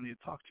good. I don't need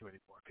to talk to you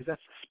anymore, because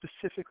that's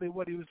specifically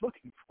what he was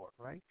looking for,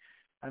 right?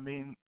 I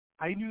mean,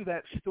 I knew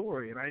that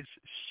story, and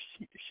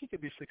she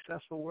could be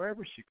successful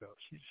wherever she goes.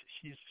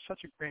 She's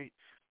such a great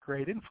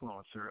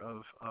influencer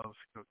of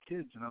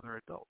kids and other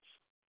adults.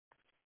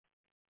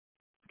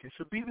 Okay,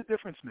 so be the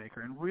difference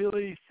maker and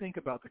really think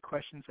about the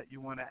questions that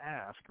you want to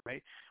ask,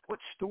 right? What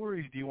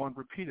stories do you want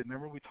repeated?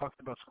 Remember we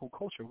talked about school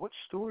culture. What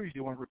stories do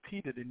you want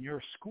repeated in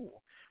your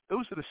school?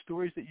 Those are the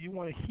stories that you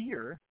want to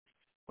hear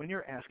when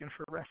you're asking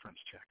for reference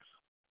checks.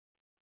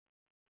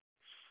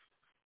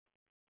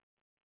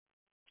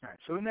 All right,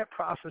 so in that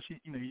process,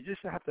 you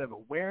just have to have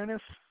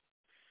awareness.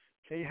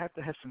 Okay, you have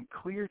to have some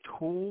clear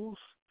tools.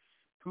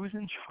 Who's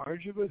in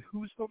charge of it?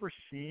 Who's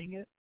overseeing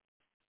it?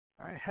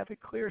 All right, have a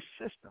clear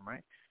system,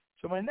 right?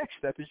 So my next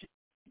step is you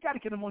got to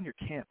get them on your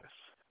campus.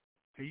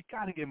 Okay, you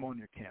got to get them on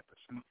your campus.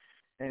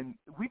 And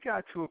we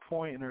got to a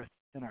point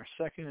in our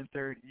second and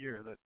third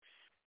year that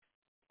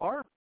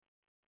our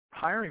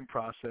hiring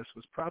process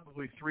was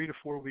probably 3 to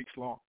 4 weeks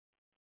long.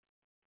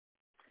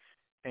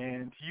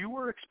 And you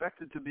were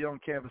expected to be on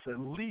campus at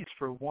least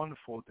for one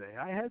full day.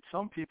 I had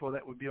some people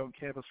that would be on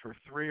campus for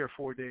 3 or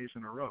 4 days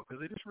in a row because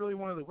they just really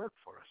wanted to work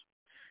for us.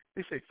 At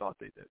least they thought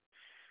they did.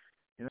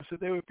 So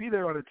they would be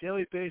there on a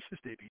daily basis.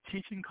 They'd be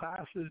teaching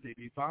classes. They'd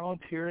be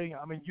volunteering.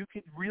 I mean, you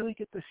could really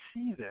get to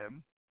see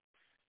them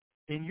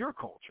in your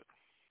culture,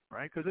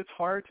 right? Because it's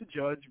hard to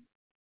judge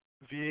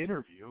via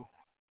interview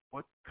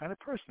what kind of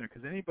person they're,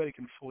 because anybody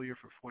can fool you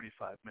for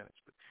 45 minutes.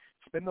 But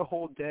spend the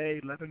whole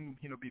day, let them,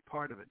 be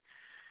part of it.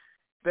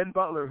 Ben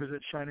Butler, who's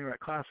at Shining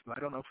Rock Classical, I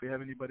don't know if we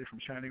have anybody from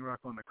Shining Rock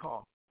on the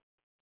call.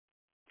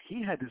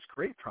 He had this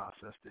great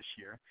process this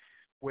year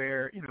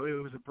where, it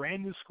was a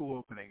brand new school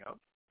opening up.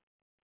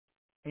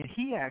 And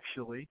he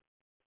actually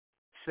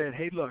said,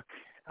 hey, look,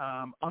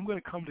 I'm going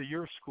to come to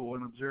your school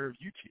and observe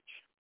you teach.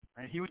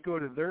 And he would go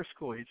to their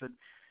school. He said,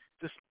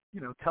 just,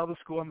 tell the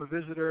school I'm a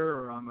visitor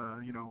or I'm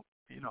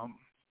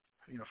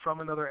from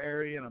another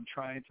area and I'm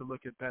trying to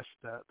look at best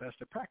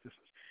of practices.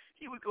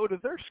 He would go to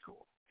their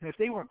school. And if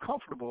they weren't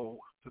comfortable,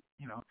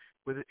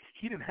 with it,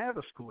 he didn't have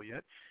a school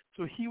yet.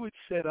 So he would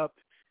set up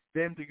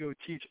them to go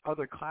teach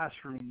other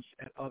classrooms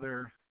at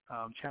other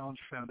Challenge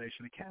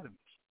Foundation academies.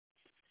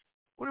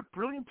 What a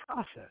brilliant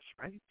process,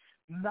 right?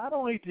 Not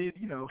only did,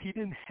 he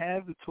didn't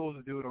have the tools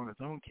to do it on his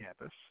own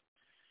campus,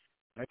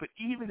 right? But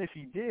even if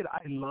he did,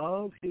 I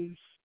love his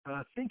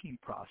thinking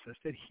process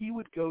that he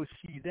would go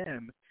see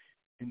them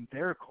in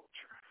their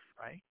culture,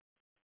 right?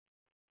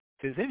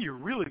 Because then you're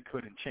really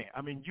good in change.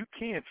 I mean, you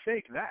can't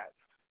fake that.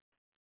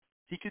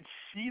 He could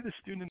see the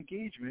student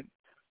engagement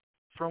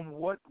from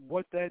what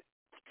that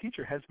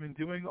teacher has been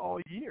doing all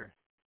year.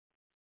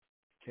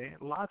 Okay,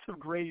 lots of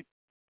great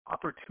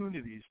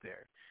opportunities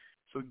there.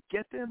 So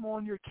get them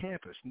on your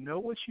campus. Know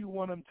what you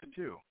want them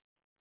to do.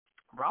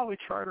 Raleigh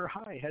Charter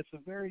High has a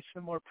very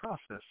similar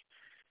process.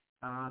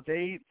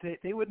 They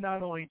would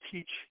not only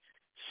teach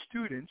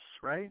students,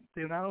 right?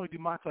 They would not only do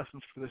mock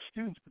lessons for the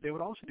students, but they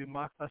would also do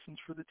mock lessons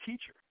for the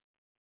teacher.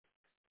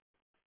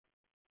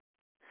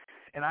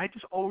 And I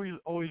just always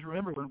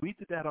remember when we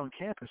did that on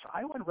campus,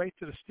 I went right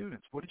to the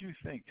students. What did you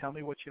think? Tell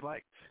me what you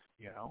liked,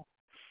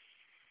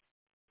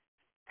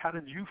 How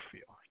did you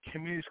feel?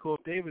 Community School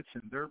of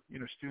Davidson, their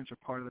students are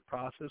part of the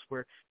process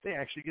where they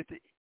actually get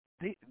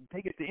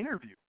to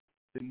interview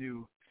the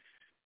new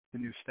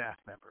staff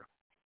member.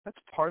 That's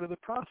part of the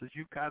process.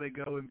 You've got to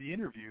go and be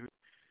interviewed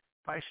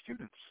by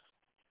students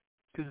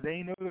because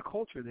they know the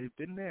culture. They've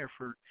been there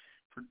for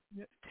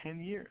 10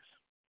 years.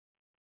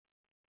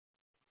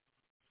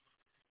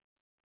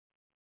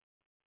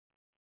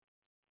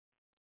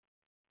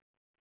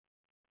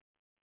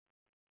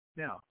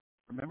 Now,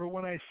 remember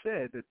when I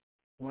said that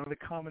one of the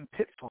common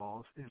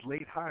pitfalls is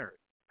late hiring,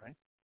 right?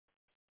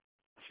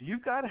 So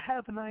you've got to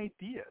have an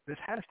idea. This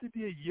has to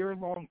be a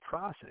year-long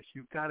process.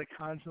 You've got to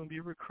constantly be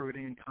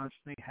recruiting and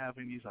constantly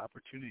having these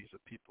opportunities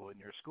of people in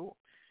your school,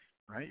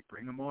 right?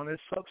 Bring them on as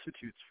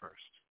substitutes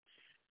first.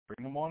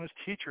 Bring them on as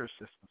teacher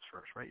assistants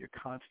first, right? You're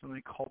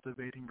constantly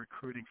cultivating,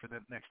 recruiting for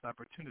that next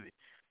opportunity.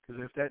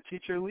 Because if that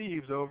teacher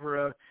leaves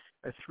over a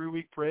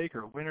 3-week break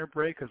or a winter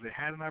break because they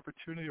had an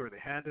opportunity or they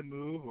had to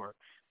move or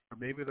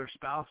maybe their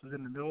spouse is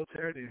in the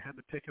military, they had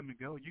to pick them and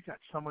go, you got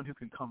someone who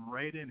can come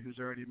right in who's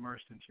already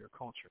immersed into your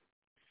culture.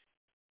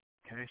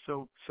 Okay,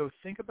 so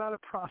think about a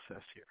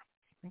process here.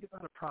 Think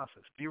about a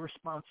process. Be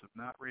responsive,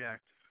 not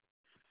reactive.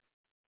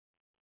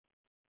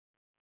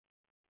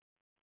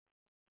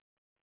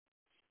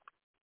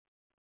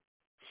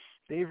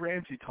 Dave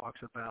Ramsey talks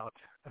about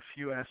a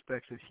few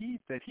aspects that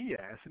he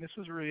asked, and this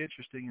was really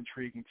interesting,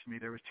 intriguing to me.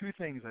 There was two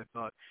things I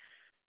thought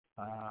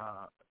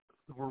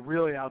were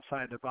really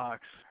outside the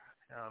box.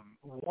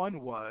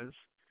 One was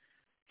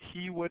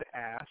he would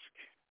ask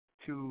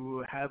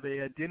to have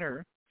a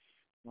dinner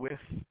with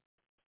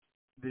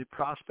the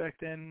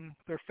prospect and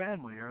their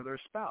family or their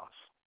spouse.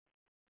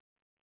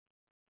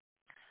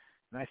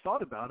 And I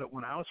thought about it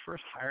when I was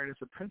first hired as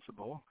a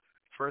principal,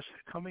 first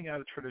coming out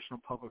of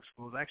traditional public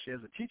schools, actually as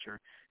a teacher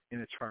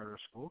in a charter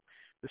school.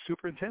 The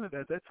superintendent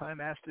at that time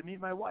asked to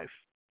meet my wife.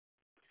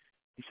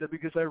 He said,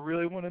 because I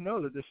really want to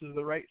know that this is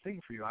the right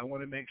thing for you. I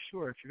want to make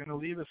sure if you're going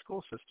to leave a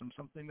school system,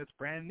 something that's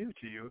brand new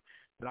to you,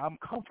 that I'm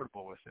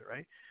comfortable with it,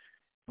 right?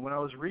 And when I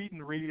was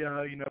reading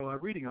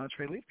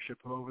Entree Leadership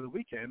over the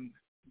weekend,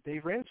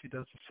 Dave Ramsey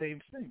does the same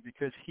thing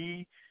because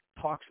he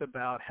talks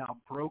about how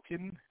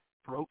broken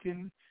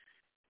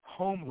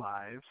home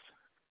lives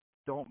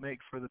don't make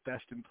for the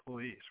best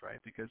employees, right?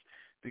 Because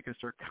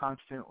they're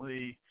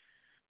constantly,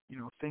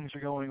 things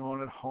are going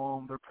on at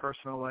home. Their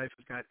personal life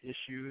has got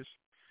issues.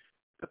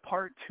 The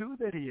part two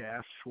that he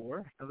asked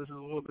for, now this is a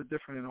little bit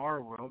different in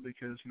our world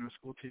because,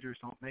 school teachers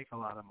don't make a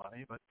lot of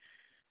money, but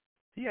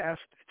he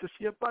asked to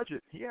see a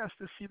budget. He asked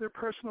to see their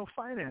personal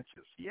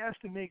finances. He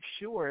asked to make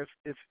sure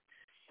if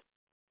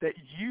that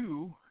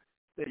you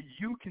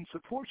can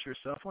support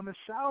yourself on the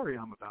salary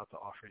I'm about to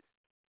offer you.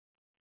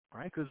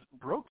 Right, because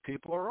broke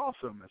people are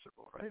also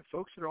miserable, right?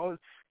 Folks that are always,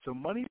 so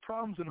money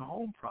problems and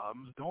home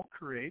problems don't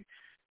create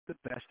the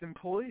best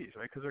employees,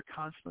 right? Because they're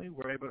constantly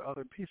worried about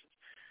other pieces.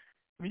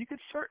 I mean, you could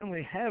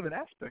certainly have an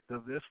aspect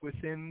of this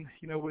within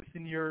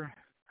your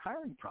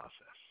hiring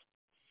process,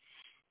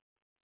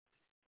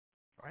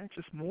 right? It's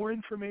just more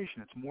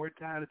information. It's more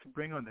data to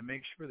bring on to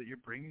make sure that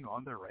you're bringing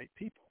on the right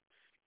people.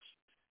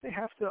 They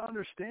have to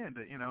understand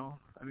that,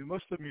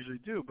 most of them usually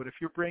do, but if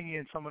you're bringing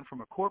in someone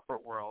from a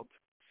corporate world,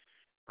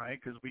 right?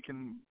 Because we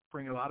can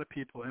bring a lot of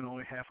people in.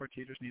 Only half our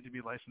teachers need to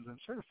be licensed and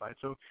certified.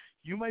 So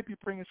you might be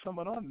bringing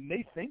someone on, and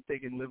they think they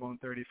can live on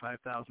 $35,000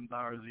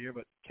 a year,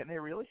 but can they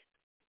really?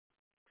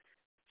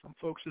 Some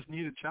folks just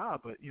need a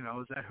job, but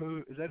is that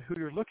who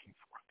you're looking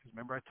for? Because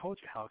remember, I told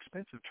you how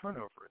expensive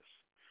turnover is.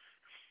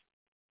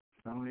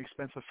 It's not only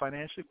expensive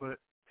financially, but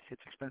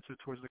it's expensive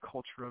towards the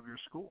culture of your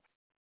school.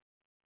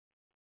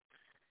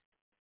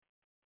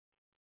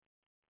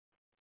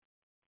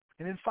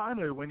 And then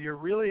finally, when you're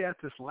really at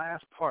this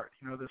last part,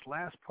 this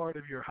last part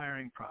of your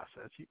hiring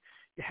process, you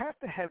have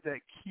to have that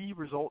key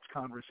results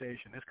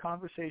conversation. This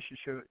conversation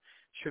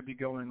should be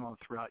going on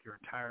throughout your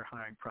entire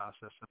hiring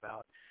process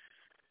about,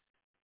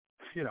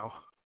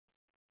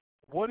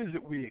 what is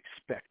it we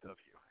expect of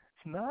you?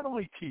 It's not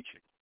only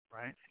teaching,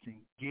 right? It's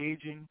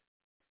engaging,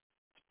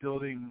 it's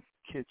building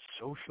kids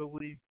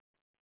socially,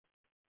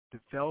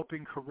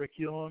 developing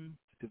curriculum,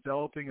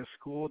 developing a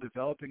school,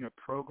 developing a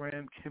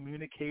program,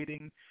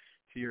 communicating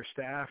to your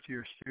staff, to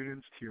your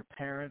students, to your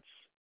parents,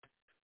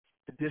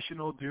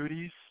 additional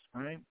duties,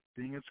 right?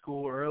 Being at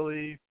school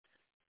early,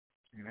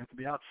 you're going to have to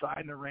be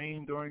outside in the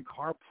rain during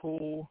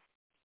carpool.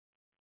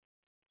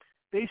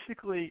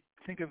 Basically,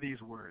 think of these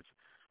words.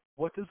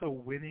 What does a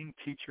winning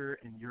teacher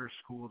in your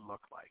school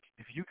look like?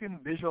 If you can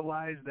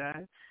visualize that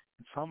and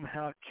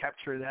somehow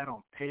capture that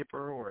on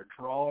paper or a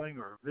drawing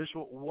or a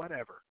visual,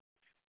 whatever,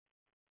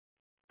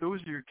 those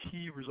are your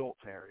key results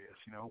areas.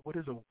 What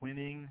does a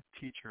winning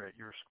teacher at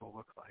your school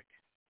look like?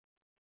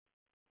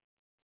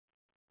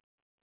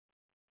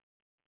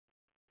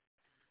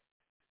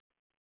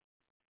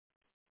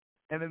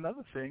 And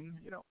another thing,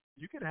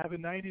 you could have a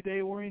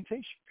 90-day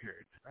orientation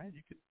period, right?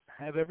 You could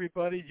have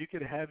you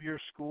could have your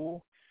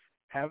school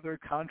have their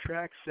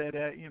contract set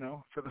at,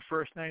 for the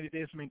first 90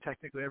 days. I mean,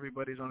 technically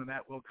everybody's on an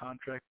at-will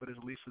contract, but as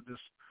Lisa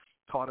just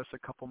taught us a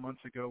couple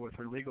months ago with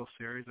her legal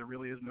series, there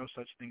really is no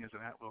such thing as an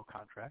at-will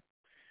contract.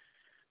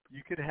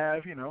 You could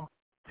have,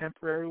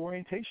 temporary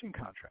orientation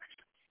contracts.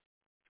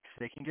 If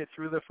they can get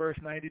through the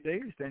first 90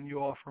 days, then you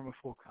offer them a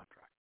full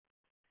contract.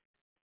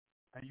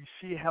 And you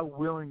see how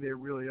willing they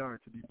really are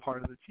to be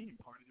part of the team,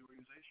 part of the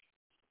organization.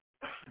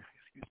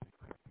 Excuse me.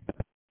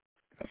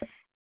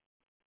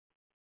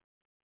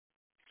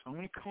 So I'm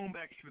going to comb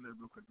back through that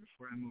real quick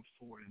before I move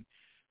forward. And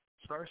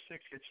star 6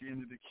 gets you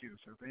into the queue.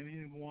 So if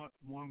any want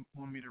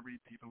me to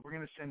read people, we're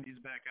going to send these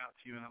back out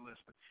to you in a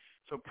list.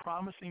 So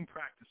promising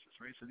practices,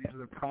 right? So these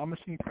are the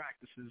promising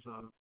practices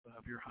of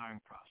your hiring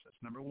process.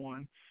 Number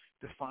 1,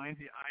 define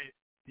the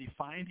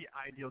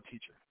ideal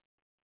teacher.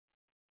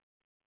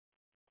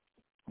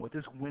 What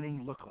does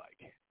winning look like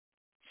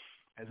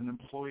as an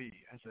employee,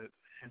 as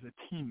a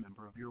team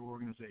member of your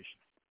organization?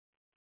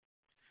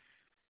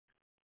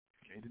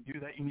 Okay, to do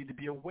that, you need to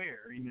be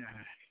aware.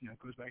 It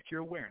goes back to your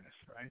awareness,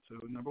 right?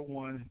 So number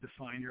 1,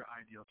 define your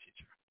ideal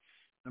teacher.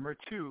 Number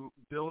 2,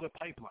 build a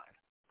pipeline.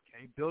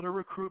 Okay, build a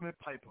recruitment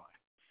pipeline.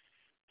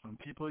 Some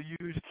people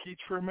use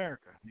Teach for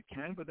America. You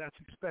can, but that's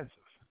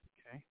expensive.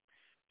 Okay,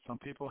 some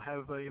people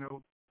have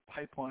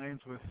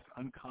pipelines with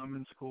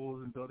uncommon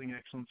schools and building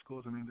excellent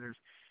schools. I mean, there's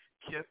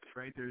KIP,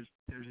 right? There's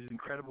these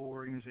incredible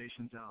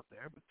organizations out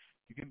there, but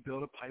you can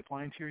build a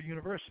pipeline to your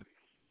university.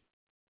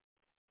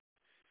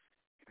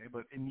 Okay,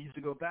 but it needs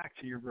to go back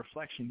to your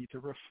reflection. You need to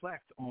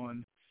reflect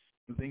on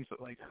the things that,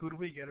 like, who do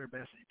we get our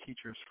best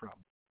teachers from?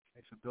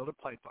 Okay, so build a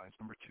pipeline,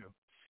 number 2.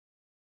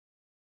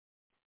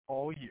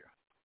 All year.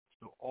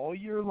 So all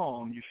year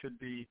long, you should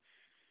be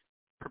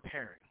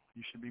preparing.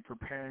 You should be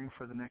preparing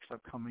for the next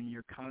upcoming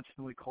year,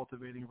 constantly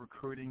cultivating,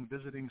 recruiting,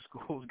 visiting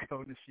schools,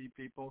 going to see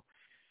people,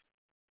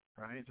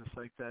 right? Just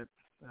like that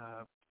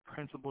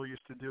principal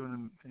used to do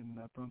in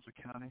Brunswick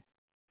County.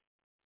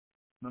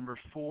 Number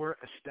 4,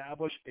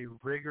 establish a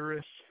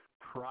rigorous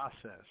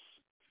process.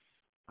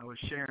 I was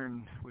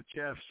sharing with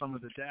Jeff some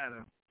of the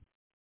data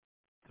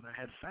that I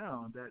had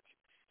found that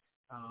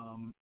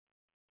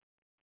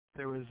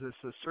there was a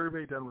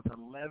survey done with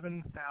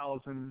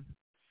 11,000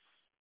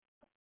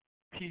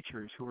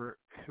 teachers who were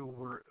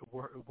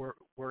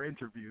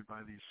interviewed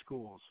by these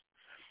schools,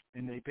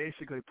 and they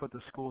basically put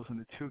the schools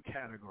into 2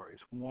 categories.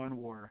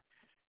 One were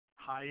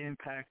high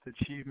impact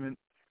achievement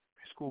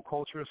school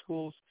culture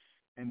schools,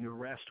 and the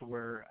rest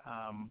were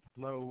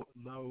low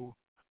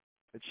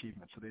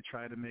achievement. So they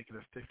try to make it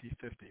a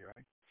 50-50,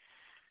 right?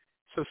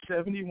 So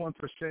 71%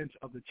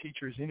 of the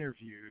teachers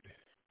interviewed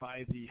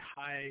by the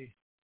high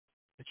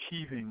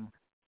achieving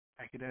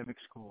academic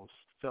schools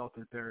felt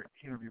that their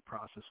interview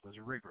process was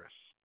rigorous,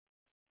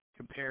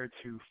 compared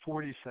to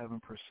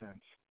 47%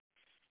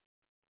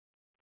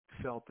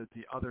 felt that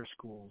the other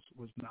schools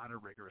was not a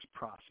rigorous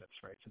process,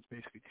 right? So it's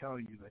basically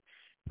telling you that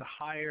the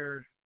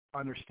higher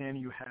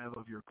understanding you have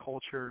of your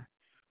culture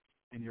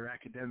and your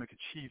academic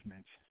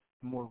achievement,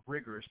 the more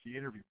rigorous the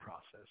interview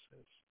process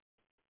is.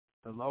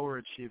 The lower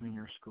achieving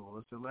your school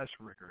is, the less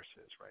rigorous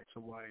it is, right?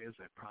 So why is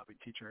it? Probably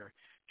teacher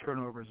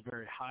turnover is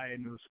very high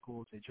in those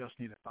schools. They just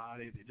need a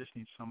body. They just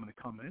need someone to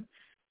come in.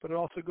 But it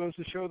also goes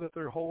to show that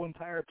their whole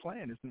entire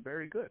plan isn't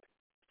very good,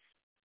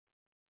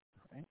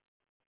 right?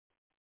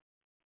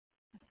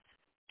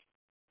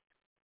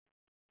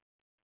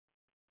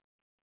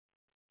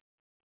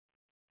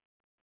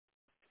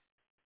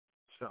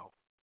 So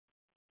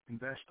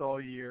invest all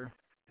year,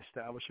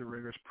 establish a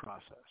rigorous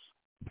process.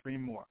 3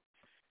 more.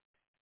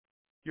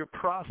 Your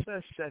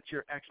process sets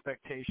your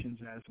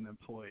expectations as an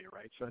employee,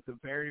 right? So at the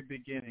very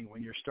beginning,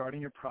 when you're starting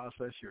your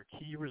process, your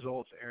key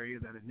results area,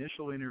 that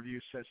initial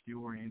interview sets the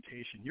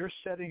orientation. You're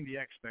setting the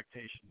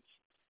expectations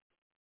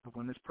of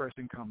when this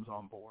person comes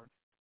on board.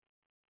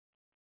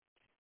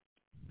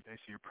 Okay,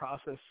 so your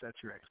process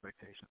sets your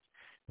expectations.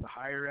 The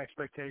higher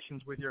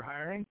expectations with your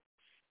hiring,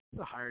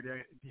 the higher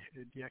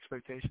the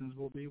expectations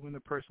will be when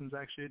the person's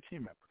actually a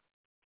team member.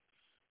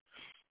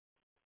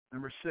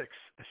 Number 6,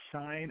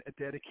 assign a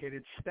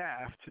dedicated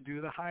staff to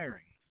do the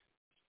hiring.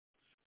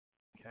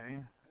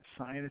 Okay,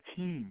 assign a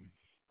team,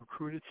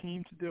 recruit a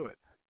team to do it.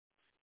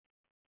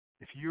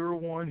 If you're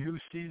one who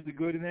sees the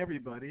good in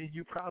everybody,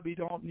 you probably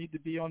don't need to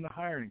be on the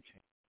hiring team.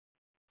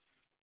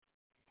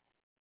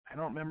 I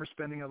don't remember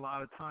spending a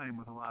lot of time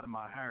with a lot of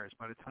my hires.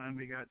 By the time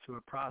we got to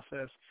a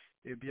process,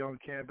 they'd be on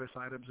campus.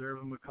 I'd observe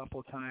them a couple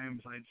of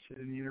times. I'd sit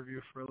in the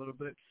interview for a little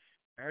bit.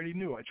 I already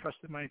knew. I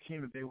trusted my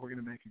team that they were going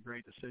to make a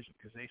great decision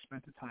because they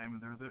spent the time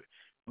and they're the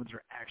ones that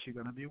are actually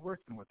going to be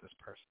working with this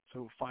person.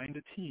 So find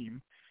a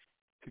team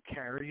to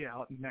carry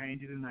out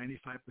 90 to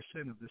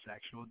 95% of this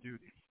actual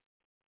duty.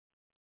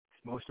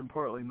 Most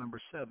importantly,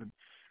 number 7,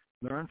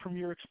 learn from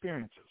your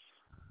experiences.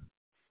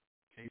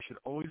 Okay, you should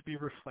always be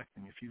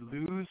reflecting. If you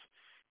lose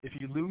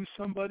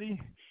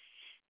somebody,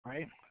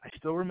 right? I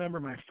still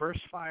remember my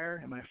first fire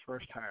and my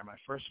first hire. My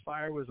first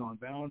fire was on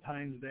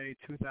Valentine's Day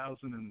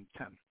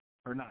 2010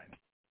 or 9.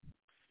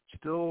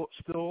 Still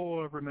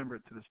remember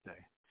it to this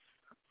day.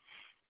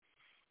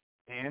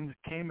 And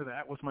came to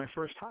that was my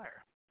first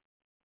hire.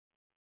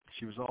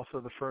 She was also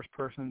the first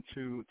person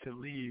to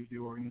leave the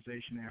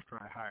organization after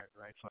I hired,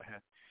 right? So I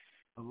had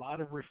a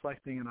lot of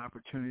reflecting and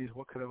opportunities.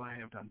 What could I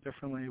have done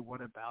differently?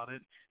 What about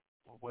it?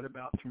 What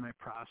about through my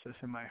process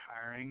and my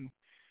hiring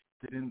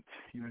didn't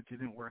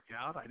work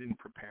out? I didn't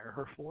prepare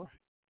her for,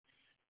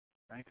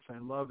 right? Because I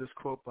love this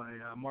quote by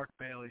Mark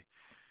Bailey,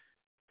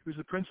 who's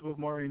the principal of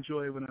Maury and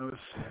Joy. When I was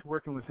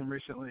working with him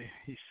recently,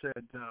 he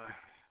said,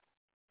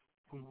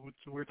 we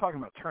were talking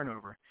about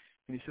turnover,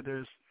 and he said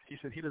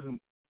he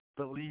doesn't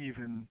believe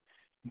in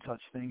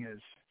such thing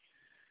as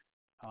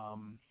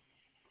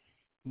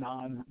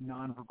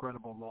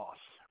non-regrettable loss,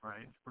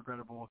 right?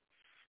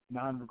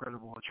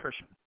 Non-regrettable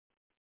attrition.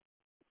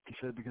 He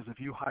said, because if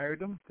you hired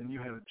them, then you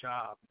had a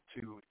job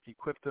to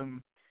equip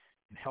them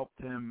and help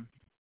them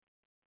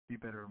be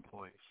better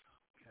employees.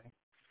 Okay.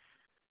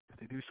 If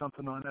they do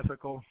something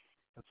unethical,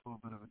 that's a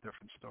little bit of a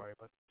different story.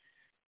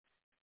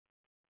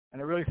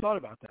 And I really thought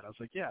about that. I was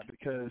like, yeah,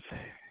 because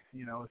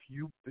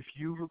if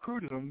you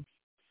recruited them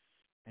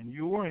and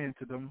you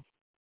oriented them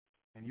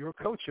and you were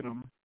coaching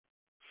them,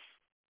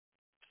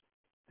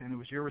 then it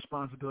was your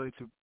responsibility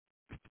to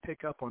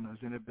pick up on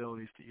those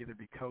inabilities to either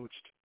be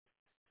coached,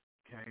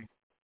 okay,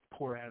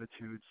 poor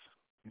attitudes,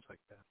 things like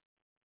that.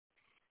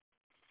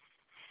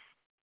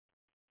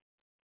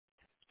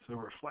 So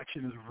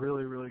reflection is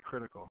really, really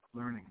critical.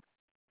 Learning.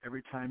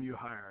 Every time you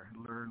hire,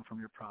 learn from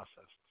your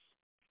processes.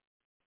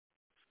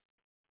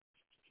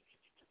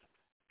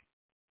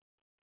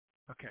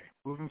 Okay,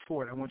 moving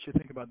forward, I want you to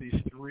think about these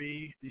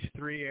three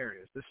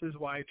areas. This is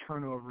why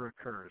turnover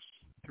occurs.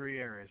 3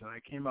 areas that I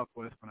came up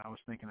with when I was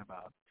thinking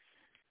about.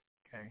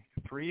 Okay,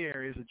 3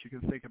 areas that you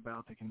can think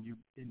about that can you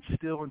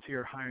instill into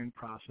your hiring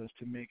process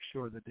to make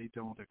sure that they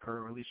don't occur,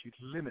 or at least you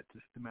limit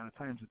the amount of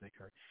times that they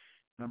occur.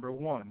 Number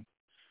 1,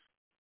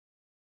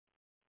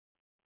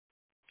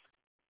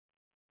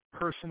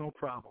 personal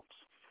problems.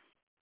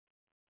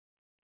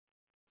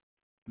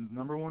 The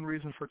number 1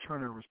 reason for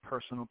turnover is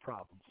personal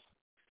problems.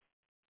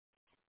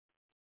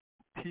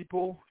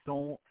 People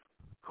don't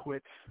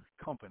quit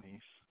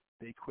companies,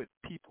 they quit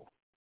people.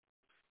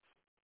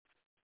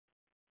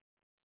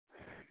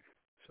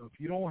 So if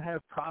you don't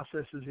have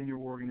processes in your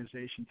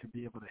organization to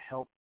be able to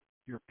help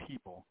your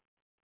people,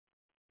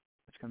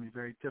 it's going to be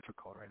very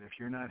difficult, right? If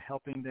you're not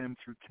helping them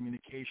through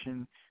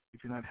communication,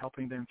 if you're not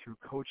helping them through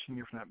coaching,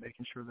 if you're not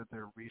making sure that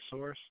they're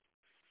resourced,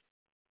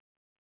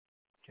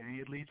 okay,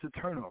 it leads to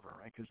turnover,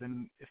 right? Because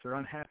then if they're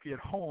unhappy at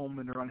home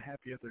and they're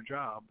unhappy at their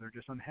job, they're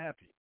just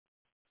unhappy.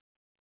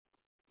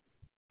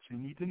 So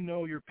you need to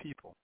know your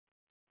people.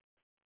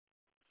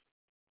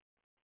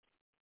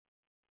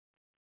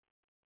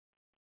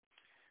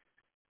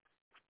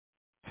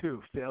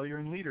 Two, failure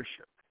in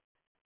leadership.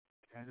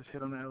 I just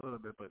hit on that a little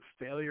bit, but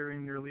failure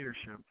in your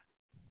leadership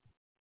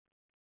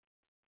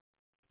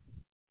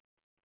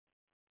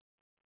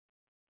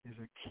is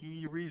a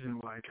key reason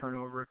why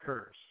turnover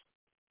occurs.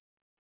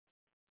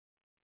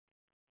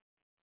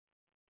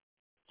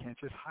 You can't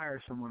just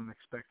hire someone and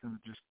expect them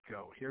to just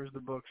go. Here's the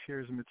books,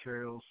 here's the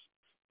materials,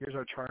 here's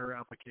our charter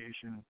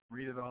application,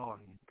 read it all,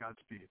 and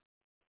Godspeed.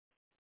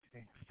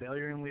 Okay.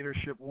 Failure in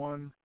leadership,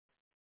 1.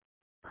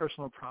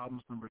 Personal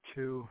problems, number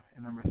 2.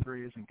 And number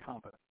 3 is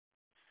incompetent.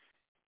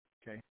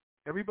 Okay.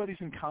 Everybody's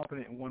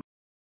incompetent in one.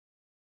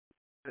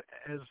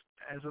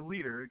 As a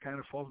leader, it kind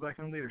of falls back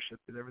on leadership,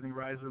 because everything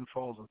rises and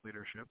falls with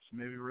leadership. So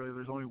maybe really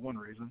there's only one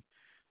reason.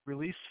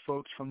 Release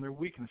folks from their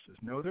weaknesses.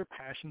 Know their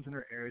passions and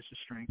their areas of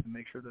strength, and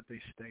make sure that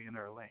they stay in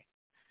their lane.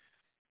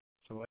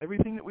 So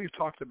everything that we've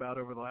talked about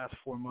over the last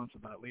 4 months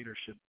about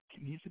leadership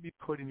needs to be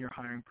put in your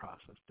hiring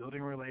process.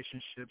 Building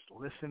relationships,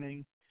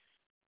 listening,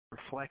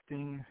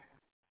 reflecting,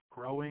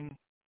 growing,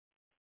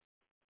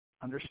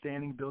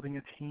 understanding, building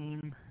a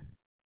team,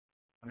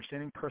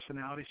 understanding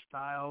personality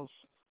styles.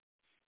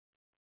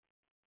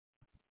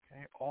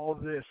 Okay, all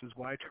of this is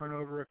why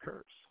turnover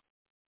occurs.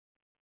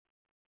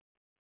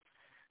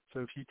 So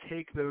if you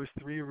take those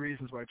 3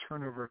 reasons why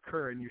turnover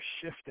occur and you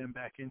shift them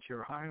back into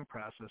your hiring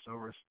process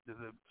over the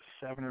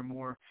 7 or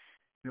more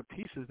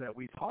pieces that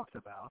we talked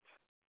about,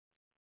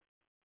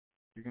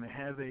 you're going to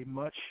have a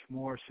much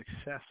more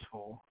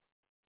successful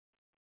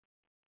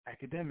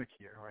academic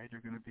year, right? You're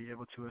going to be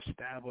able to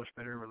establish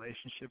better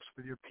relationships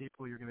with your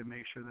people. You're going to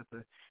make sure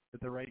that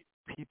the right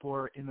people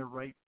are in the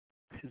right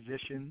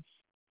positions.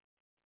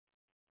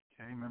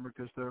 Okay, remember,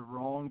 because the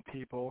wrong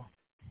people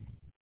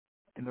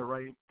in the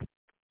right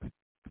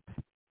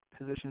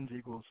positions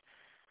equals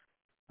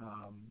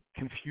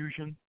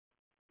confusion.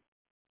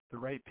 The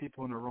right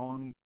people in the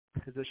wrong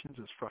positions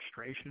is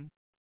frustration.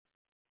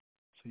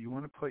 So you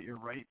want to put your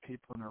right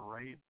people in the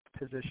right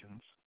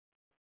positions,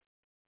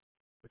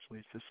 which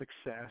leads to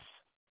success,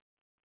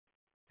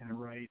 and the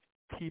right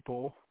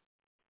people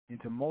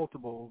into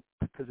multiple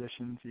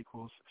positions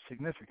equals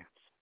significance,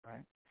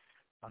 right?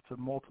 Lots of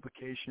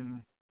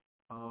multiplication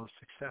of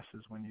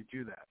successes when you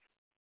do that.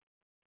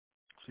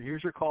 So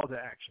here's your call to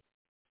action.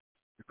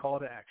 Your call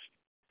to action.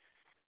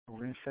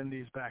 We're going to send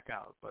these back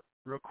out, but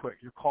real quick,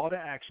 your call to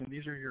action,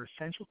 these are your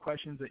essential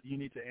questions that you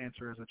need to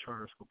answer as a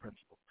charter school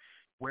principal.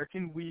 Where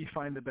can we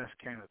find the best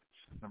candidates?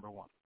 Number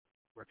 1.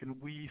 Where can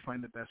we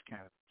find the best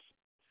candidates?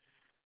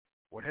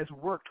 What has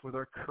worked with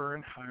our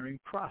current hiring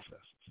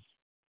processes?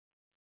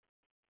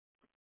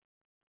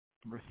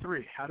 Number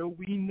 3, how do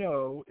we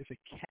know if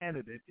a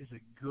candidate is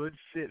a good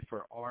fit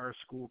for our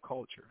school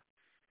culture?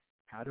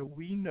 How do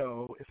we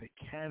know if a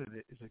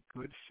candidate is a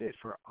good fit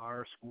for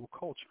our school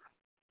culture?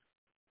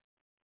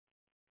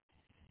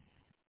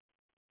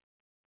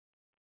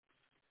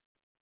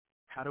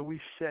 How do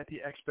we set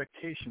the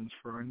expectations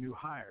for our new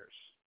hires?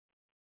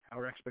 How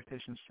are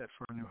expectations set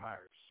for our new hires?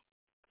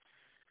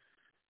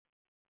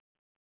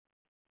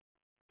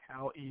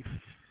 How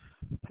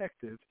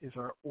effective is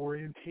our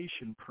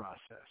orientation process?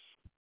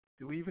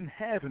 Do we even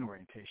have an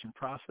orientation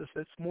process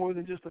that's more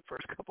than just the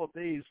first couple of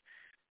days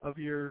of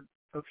your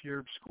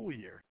school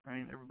year,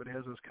 right? Everybody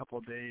has those couple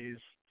of days.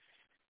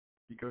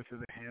 You go through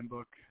the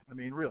handbook. I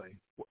mean, really,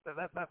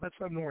 that's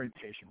not an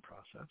orientation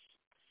process.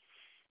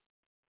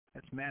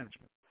 That's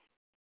management.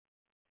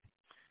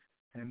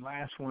 And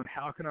last one,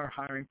 how can our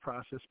hiring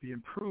process be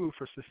improved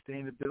for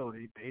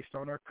sustainability based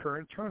on our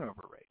current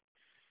turnover rate?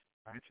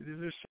 All right, so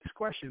these are 6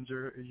 questions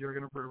you're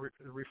going to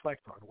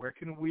reflect on. Where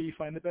can we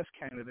find the best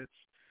candidates?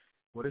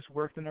 What has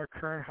worked in our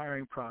current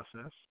hiring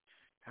process?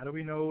 How do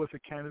we know if a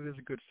candidate is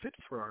a good fit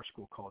for our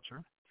school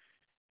culture?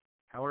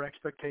 How are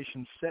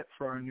expectations set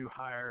for our new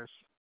hires?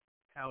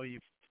 How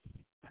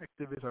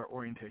effective is our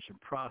orientation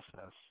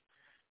process?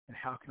 And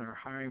how can our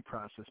hiring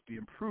process be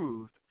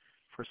improved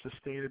for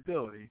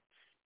sustainability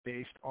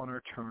based on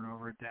our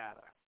turnover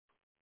data.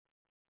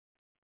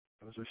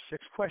 Those are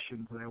 6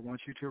 questions that I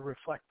want you to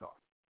reflect on,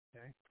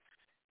 okay?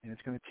 And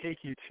it's going to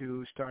take you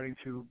to starting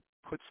to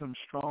put some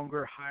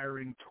stronger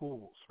hiring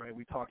tools, right?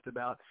 We talked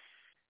about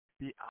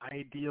the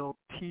ideal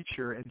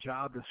teacher and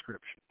job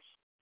descriptions,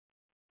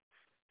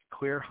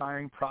 clear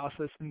hiring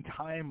process and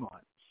timelines,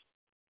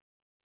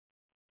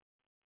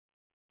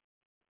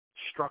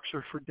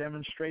 structure for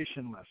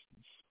demonstration lessons,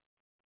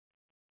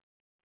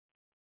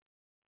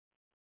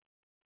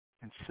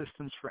 and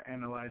systems for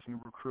analyzing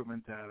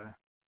recruitment data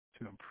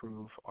to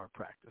improve our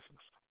practices.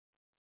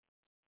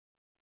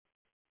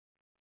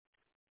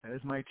 That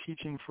is my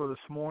teaching for this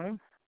morning.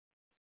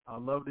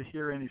 I'd love to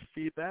hear any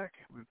feedback.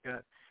 We've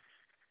got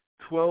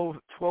 12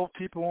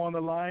 people on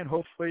the line.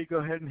 Hopefully, go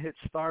ahead and hit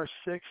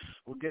 *6.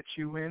 We'll get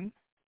you in.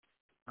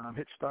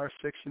 Hit *6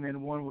 and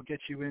then 1 will get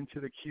you into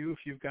the queue. If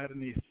you've got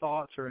any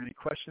thoughts or any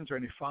questions or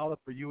any follow-up,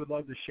 or you would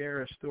love to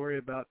share a story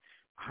about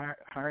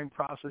hiring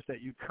process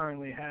that you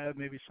currently have,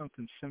 maybe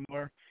something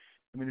similar.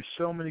 I mean, there's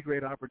so many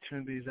great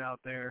opportunities out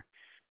there.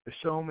 There's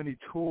so many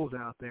tools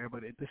out there,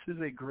 but this is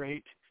a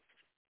great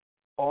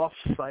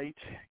off-site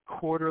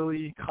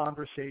quarterly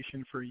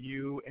conversation for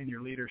you and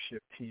your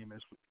leadership team.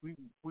 As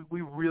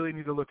we really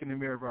need to look in the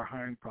mirror of our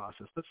hiring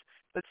process.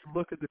 Let's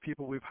look at the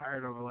people we've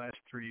hired over the last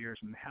 3 years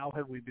and how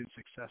have we been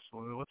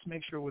successful. And let's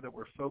make sure that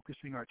we're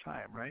focusing our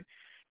time, right?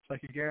 It's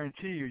like I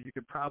guarantee you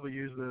could probably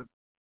use the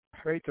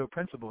Pareto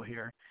principle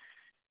here.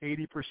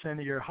 80%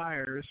 of your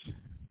hires,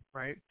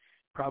 right,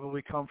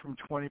 probably come from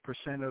 20%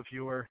 of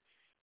your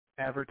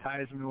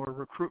advertising or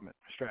recruitment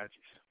strategies.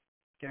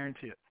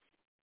 Guarantee it.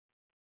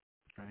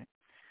 Right?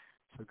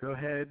 So go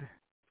ahead,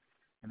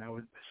 and I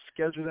would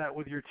schedule that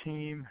with your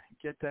team,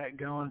 get that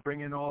going,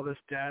 bring in all this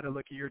data,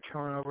 look at your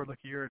turnover, look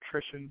at your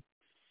attrition.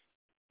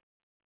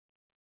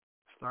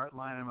 Start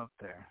lining them up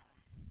there.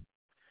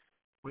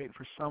 Waiting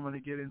for someone to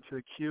get into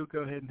the queue.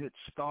 Go ahead and hit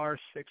 *6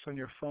 on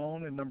your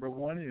phone and number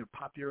 1, and it'll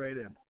pop you right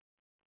in.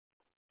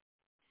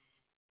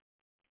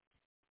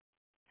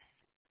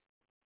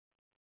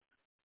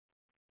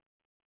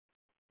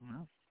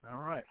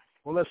 All right.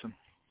 Well, listen.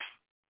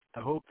 I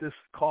hope this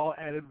call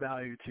added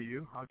value to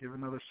you. I'll give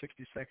another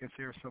 60 seconds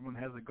here if someone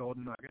has a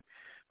golden nugget.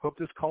 Hope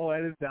this call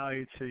added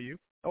value to you.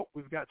 Oh,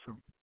 we got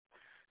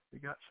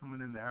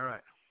someone in there. All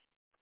right.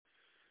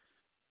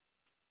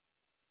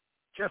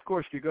 Jeff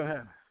Gorski, go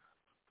ahead.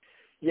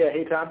 Yeah,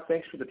 hey, Tom,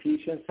 thanks for the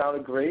teaching.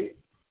 Sounded great.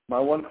 My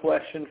one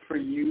question for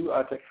you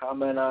to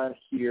comment on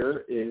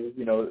here is,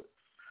 the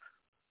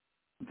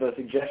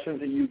suggestions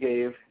that you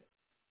gave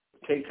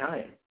take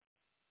time.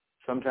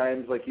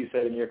 Sometimes, like you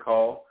said in your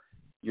call,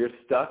 you're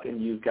stuck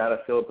and you've got to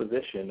fill a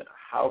position.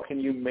 How can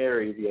you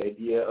marry the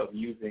idea of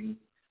using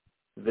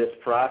this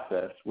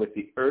process with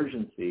the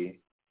urgency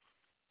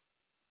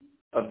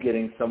of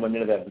getting someone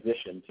into that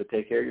position to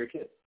take care of your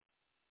kids?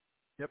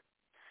 Yep.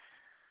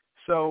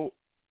 So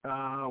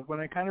when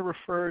I kind of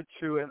referred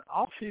to, and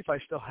I'll see if I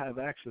still have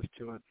access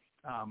to it,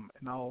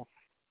 and I'll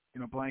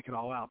blank it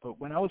all out. But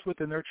when I was with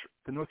the North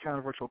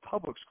Carolina Virtual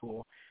Public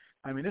School,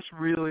 I mean, this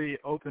really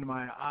opened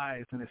my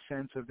eyes in a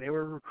sense of they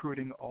were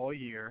recruiting all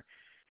year.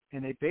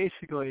 And they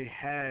basically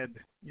had,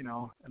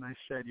 and I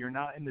said, you're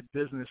not in the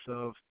business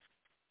of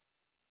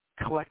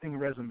collecting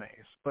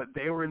resumes, but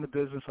they were in the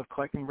business of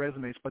collecting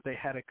resumes, but they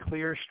had a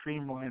clear,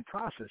 streamlined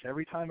process.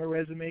 Every time a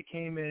resume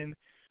came in,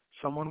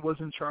 someone was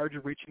in charge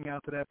of reaching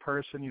out to that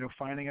person,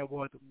 finding out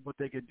what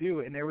they could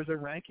do, and there was a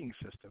ranking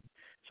system.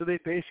 So they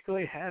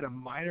basically had a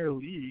minor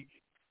league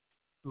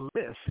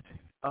list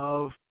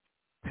of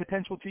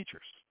potential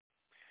teachers.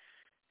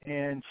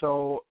 And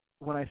so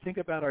when I think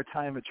about our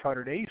time at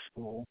Chartered A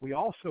School, we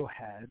also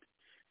had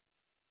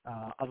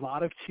a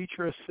lot of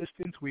teacher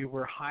assistants. We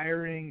were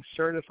hiring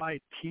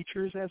certified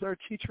teachers as our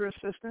teacher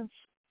assistants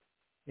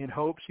in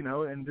hopes,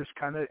 and just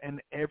kind of, and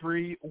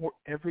every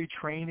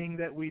training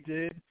that we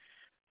did,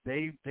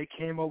 they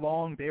came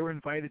along. They were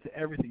invited to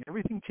everything.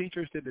 Everything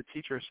teachers did, the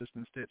teacher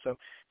assistants did. So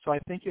I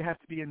think you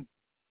have to be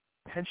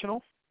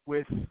intentional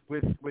with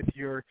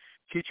your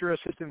teacher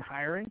assistant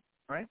hiring,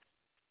 right?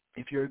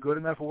 If you're a good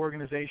enough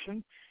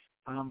organization,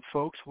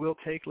 folks will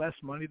take less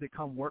money to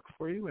come work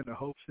for you in the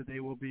hopes that they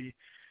will be,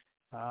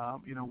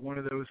 one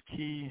of those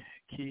key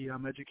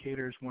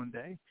educators one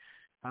day.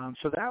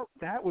 So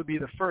that would be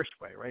the first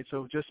way, right?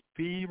 So just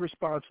be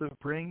responsive,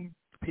 bring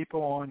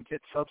people on,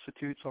 get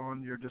substitutes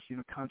on. You're just,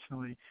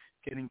 constantly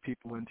getting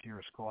people into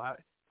your school.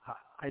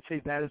 I'd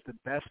say that is the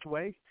best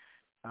way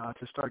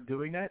to start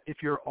doing that. If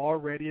you're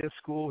already at a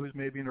school who's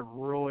maybe in a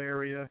rural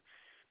area,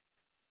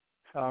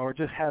 or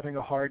just having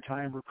a hard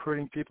time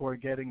recruiting people or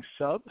getting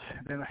subs,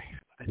 then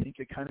I think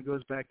it kind of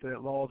goes back to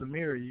that law of the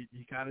mirror. You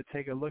got to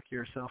take a look at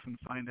yourself and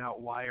find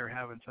out why you're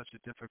having such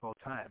a difficult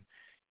time.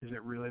 Is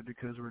it really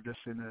because we're just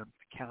in a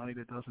county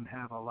that doesn't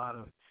have a lot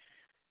of,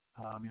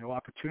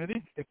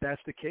 opportunity? If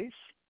that's the case,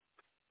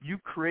 you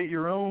create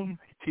your own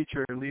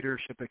teacher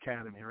leadership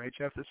academy, right,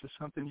 Jeff? This is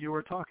something you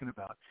were talking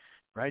about,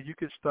 right? You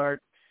could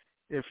start,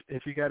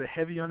 if you got a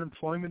heavy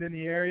unemployment in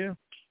the area,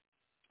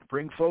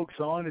 bring folks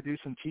on to do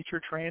some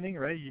teacher training,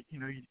 right? You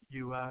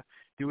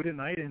do it at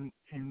night, and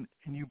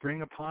you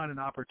bring upon an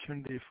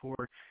opportunity for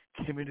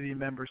community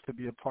members to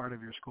be a part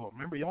of your school.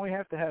 Remember, you only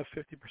have to have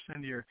 50%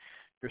 of your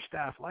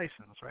staff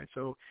licensed, right?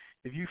 So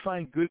if you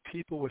find good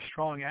people with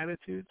strong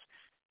attitudes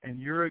and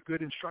you're a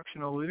good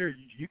instructional leader,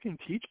 you can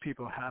teach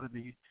people how to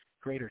be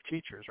greater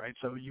teachers, right?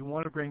 So you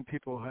want to bring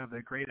people who have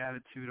that great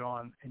attitude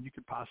on, and you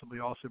could possibly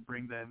also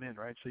bring them in,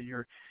 right? So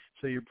you're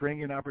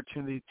bringing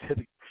opportunity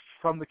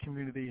from the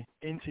community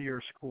into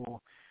your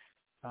school,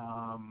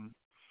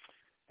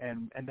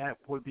 and that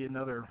would be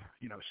another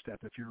step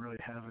if you're really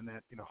having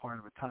that hard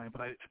of a time.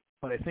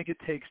 But I think it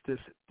takes this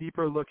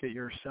deeper look at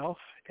yourself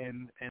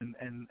and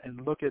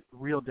look at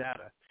real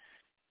data.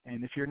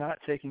 And if you're not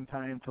taking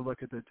time to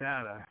look at the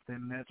data,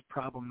 then that's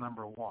problem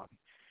number one.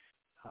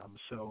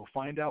 So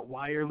find out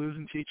why you're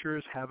losing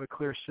teachers. Have a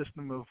clear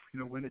system of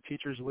when the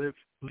teachers leave.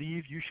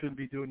 You shouldn't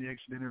be doing the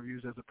exit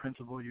interviews as a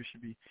principal. You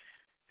should be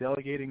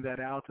delegating that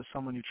out to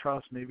someone you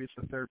trust. Maybe it's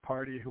a third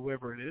party,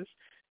 whoever it is,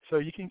 so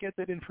you can get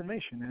that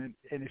information.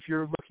 And if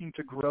you're looking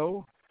to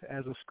grow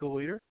as a school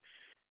leader,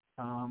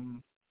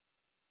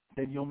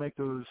 then you'll make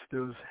those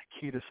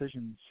key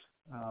decisions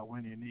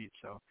when you need.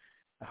 So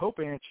I hope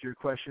I answered your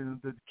question.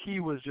 The key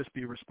was just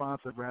be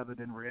responsive rather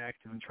than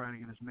reactive and trying to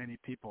get as many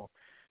people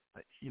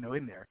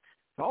in there.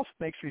 It also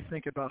makes me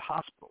think about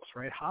hospitals,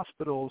 right?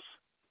 Hospitals,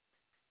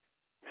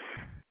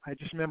 I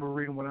just remember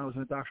reading when I was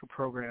in a doctoral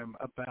program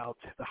about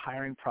the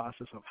hiring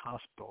process of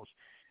hospitals,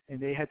 and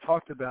they had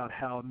talked about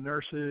how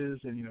nurses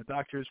and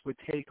doctors would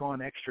take on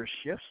extra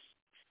shifts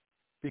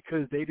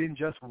because they didn't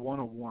just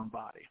want a warm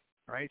body,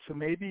 right? So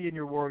maybe in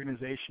your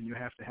organization you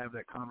have to have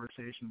that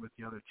conversation with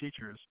the other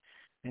teachers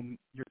and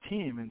your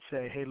team and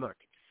say, hey, look,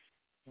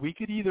 we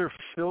could either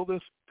fill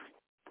this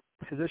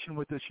position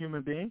with this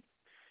human being.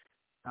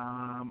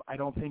 I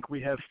don't think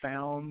we have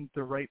found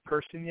the right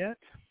person yet,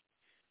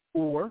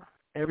 or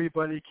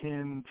everybody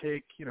can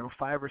take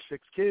 5 or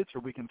 6 kids,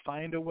 or we can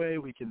find a way.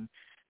 We can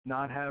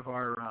not have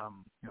our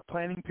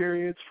planning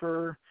periods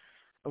for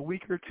a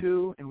week or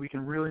two, and we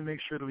can really make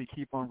sure that we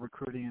keep on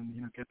recruiting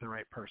and get the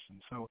right person.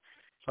 So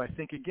I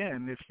think,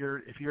 again, if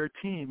you're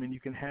a team and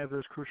you can have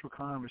those crucial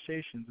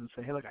conversations and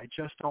say, hey, look, I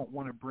just don't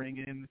want to bring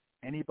in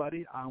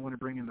anybody. I want to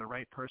bring in the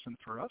right person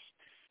for us.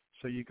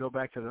 So you go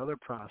back to the other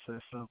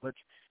process of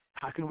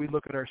how can we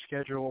look at our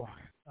schedule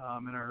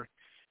and our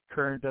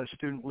current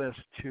student list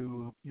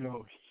to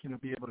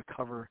be able to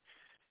cover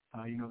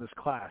this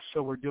class.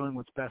 So we're doing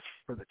what's best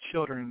for the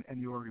children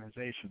and the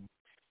organization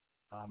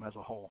as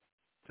a whole.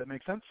 Does that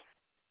make sense?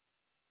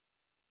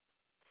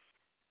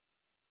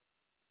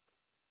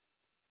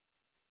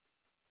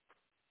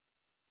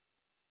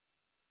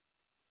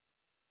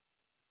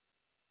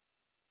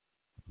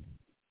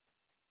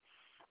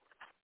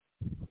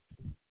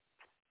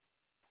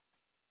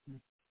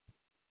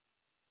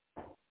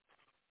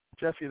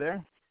 Jeff, you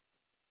there?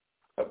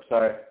 Oh,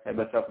 sorry, I had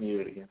myself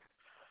muted again.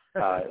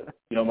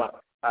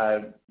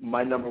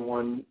 My number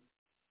one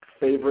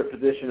favorite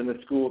position in the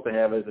school to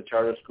have as a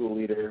charter school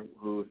leader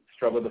who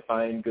struggled to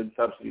find good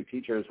substitute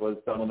teachers was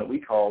someone that we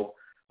called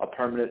a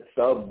permanent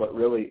sub, but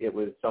really it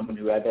was someone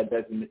who had that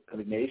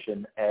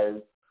designation as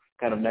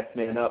kind of next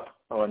man up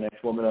or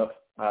next woman up,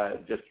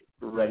 just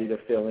ready to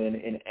fill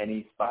in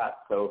any spot.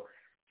 So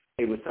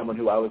it was someone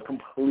who I was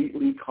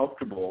completely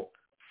comfortable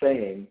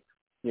saying,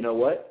 you know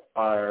what,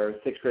 our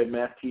 6th grade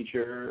math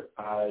teacher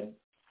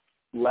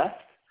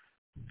left.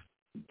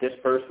 This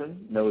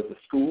person knows the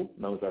school,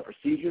 knows our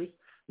procedures,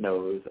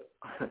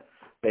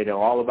 they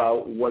know all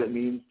about what it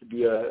means to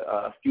be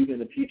a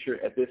student and a teacher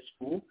at this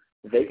school.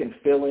 They can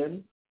fill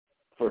in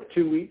for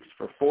 2 weeks,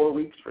 for 4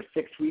 weeks, for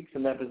 6 weeks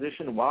in that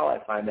position while I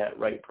find that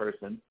right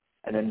person,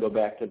 and then go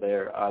back to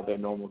their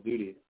normal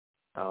duties.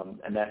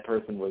 And that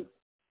person was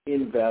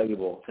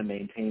invaluable to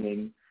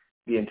maintaining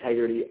the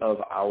integrity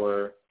of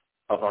our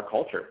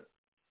culture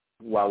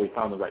while we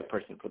found the right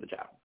person for the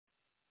job.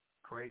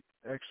 Great.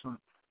 Excellent.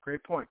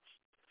 Great points.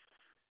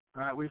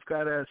 All right, we've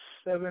got a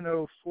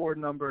 704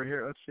 number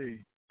here. Let's see.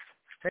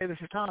 Hey, this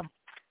is Tom.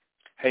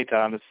 Hey,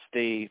 Tom. This is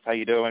Steve. How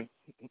you doing?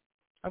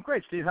 I'm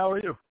great, Steve. How are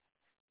you?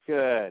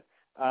 Good.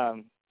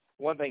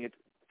 One thing, it's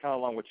kind of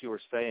along what you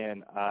were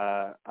saying.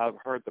 I've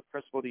heard the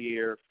principal of the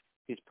year.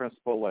 He's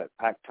principal at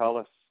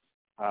Pactolus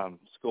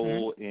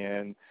School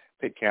in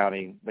Pitt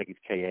County. I think he's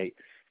K-8.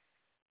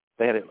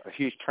 They had a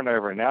huge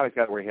turnover, and now he's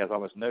got where he has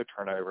almost no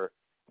turnover.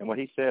 And what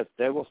he says,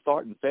 they will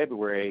start in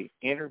February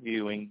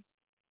interviewing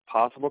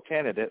possible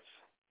candidates,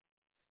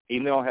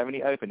 even though they don't have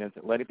any openings,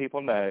 and letting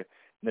people know. And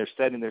they're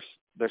setting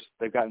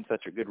they've gotten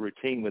such a good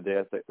routine with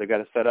this that they've got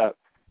to set up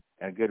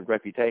a good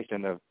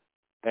reputation of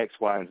X,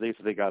 Y, and Z.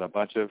 So they got a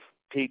bunch of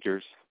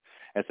teachers,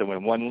 and so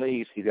when one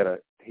leaves, he's got a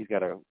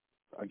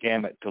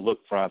gamut to look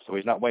from. So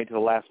he's not waiting till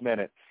the last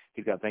minute.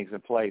 He's got things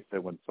in place so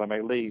when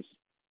somebody leaves,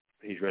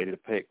 he's ready to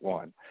pick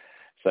one.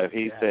 So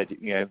he said,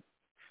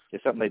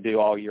 it's something they do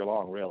all year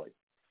long, really.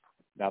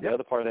 Now, the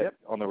other part of that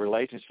on the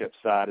relationship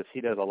side is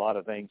he does a lot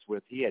of things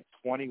he had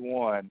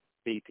 21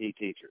 BT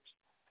teachers.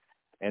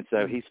 And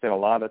so he spent a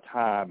lot of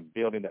time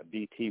building that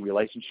BT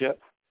relationship.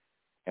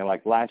 And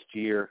like last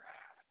year,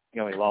 he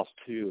only lost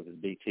 2 of his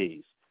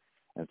BTs.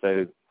 And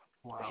so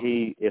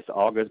it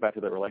all goes back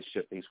to the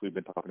relationship piece we've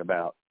been talking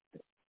about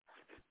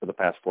for the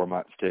past 4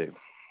 months too.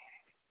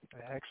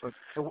 Excellent.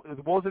 So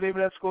what was the name of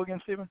that school again,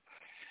 Stephen?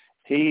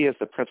 He is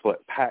the principal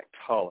at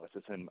Pack-Tullis.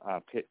 It's in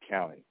Pitt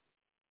County.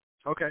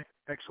 Okay,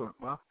 excellent.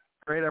 Well,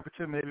 great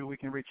opportunity. Maybe we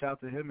can reach out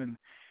to him and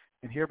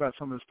hear about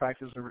some of his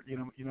practices, or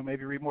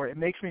maybe read more. It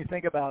makes me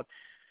think about,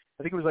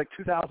 I think it was like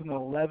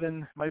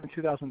 2011, might have been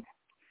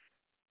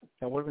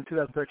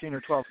 2013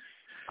 or 12.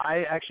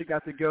 I actually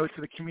got to go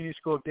to the Community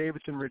School of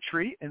Davidson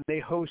retreat, and they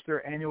host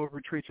their annual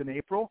retreats in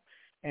April,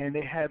 and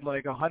they had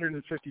like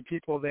 150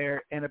 people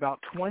there, and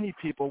about 20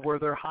 people were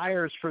their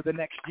hires for the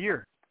next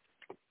year,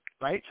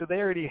 right? So they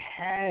already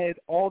had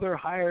all their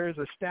hires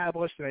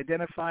established and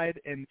identified,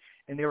 and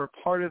they were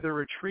part of the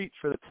retreat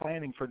for the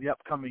planning for the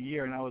upcoming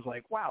year. And I was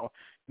like, wow,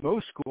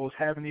 most schools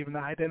haven't even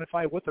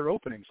identified what their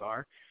openings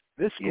are.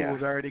 This school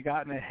has already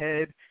gotten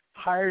ahead,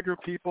 hired their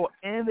people,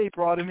 and they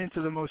brought them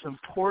into the most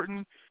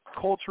important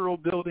cultural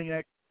building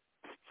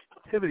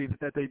activity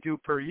that they do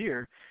per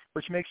year,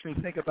 which makes me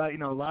think about,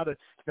 a lot of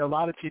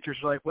teachers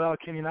are like, well,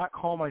 can you not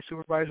call my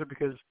supervisor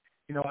because,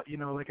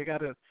 like I got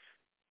to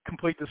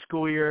complete the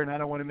school year and I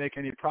don't want to make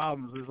any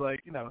problems. It's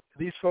like,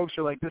 these folks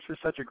are like, this is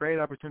such a great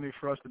opportunity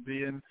for us to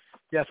be in.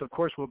 Yes, of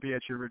course we'll be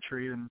at your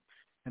retreat and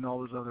all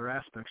those other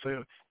aspects.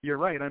 So you're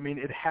right. I mean,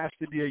 it has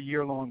to be a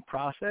year-long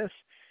process.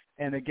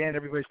 And again,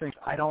 everybody thinks,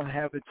 I don't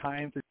have the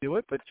time to do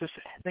it, but just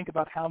think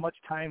about how much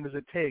time does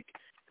it take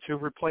to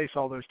replace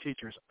all those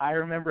teachers. I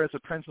remember as a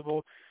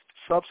principal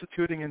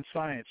substituting in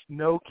science.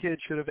 No kid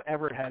should have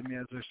ever had me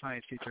as their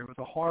science teacher. It was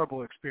a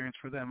horrible experience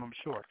for them, I'm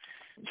sure.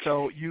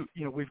 So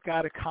we've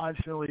got to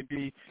constantly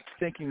be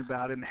thinking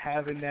about it and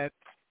having that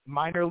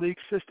minor league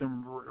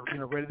system,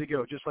 ready to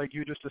go, just like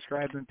you just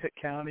described in Pitt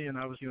County, and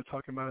I was,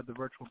 talking about at the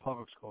virtual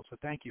public school. So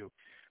thank you.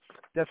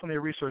 Definitely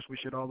a resource we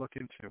should all look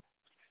into.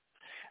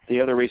 The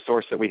other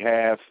resource that we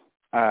have,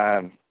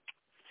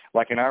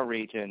 like in our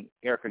region,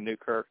 Erica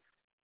Newkirk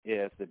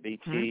is the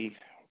BT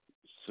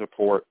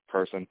support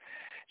person.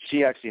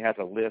 She actually has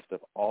a list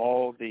of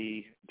all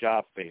the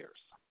job fairs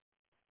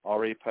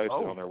already posted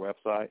on their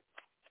website.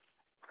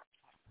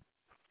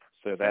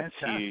 So that's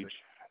huge.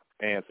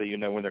 And so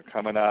when they're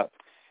coming up.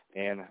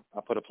 And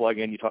I put a plug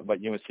in. You talked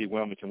about UNC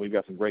Wilmington. We've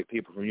got some great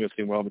people from UNC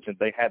Wilmington.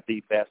 They had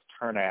the best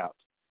turnout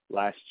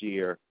last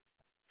year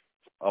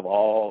of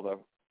all the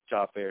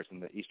job fairs in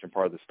the eastern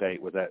part of the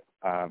state. Was at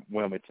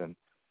Wilmington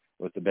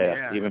was the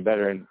best, even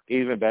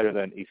better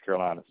than East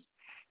Carolina's.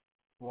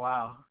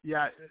 Wow.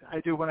 Yeah, I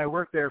do. When I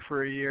worked there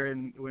for a year,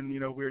 and when we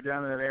were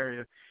down in that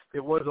area,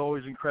 it was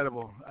always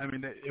incredible. I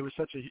mean, it was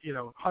such a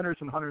hundreds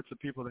and hundreds of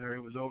people there.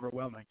 It was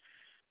overwhelming.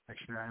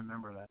 Actually, I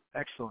remember that.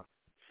 Excellent.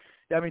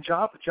 Yeah, I mean,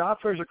 job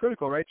fairs are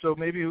critical, right? So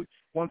maybe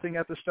one thing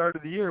at the start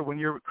of the year when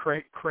you're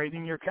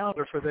creating your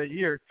calendar for that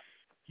year,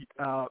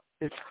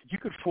 if you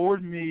could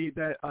forward me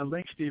that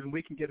link, Stephen,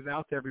 we can get it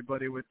out to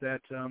everybody with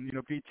that,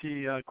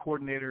 BT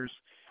coordinators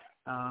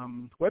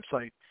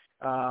website.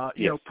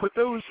 Put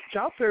those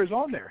job fairs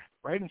on there,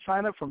 right, and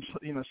sign up from.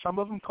 Some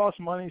of them cost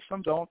money,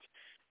 some don't.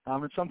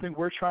 And something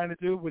we're trying to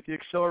do with the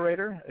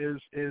accelerator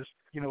is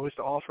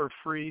to offer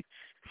free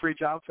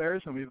job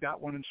fairs, and we've got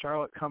one in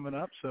Charlotte coming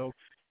up. So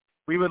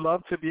we would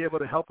love to be able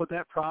to help with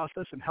that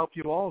process and help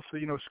you all. So,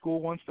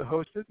 school wants to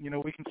host it.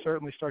 We can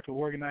certainly start to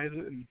organize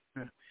it and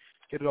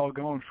get it all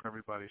going for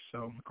everybody.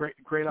 So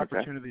great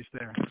opportunities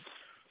there.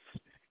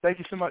 Thank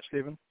you so much,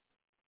 Stephen.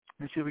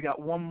 Let's see, we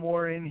got one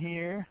more in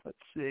here. Let's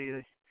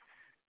see.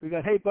 We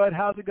got, hey, Bud,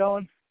 how's it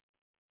going?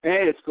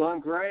 Hey, it's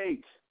going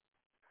great.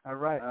 All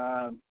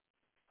right.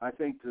 I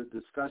think the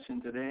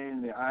discussion today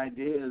and the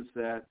ideas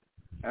that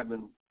have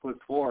been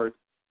put forth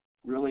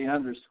really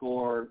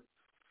underscore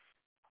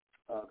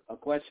a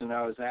question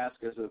I was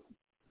asked as a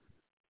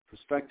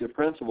prospective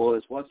principal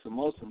is what's the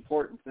most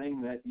important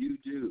thing that you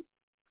do?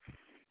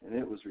 And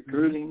it was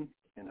recruiting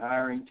and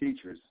hiring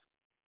teachers.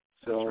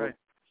 So that's right.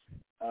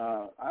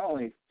 The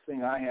only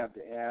thing I have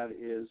to add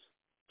is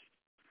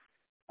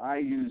I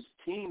use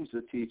teams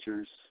of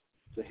teachers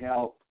to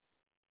help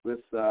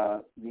with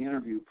the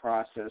interview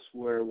process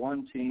where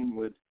one team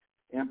would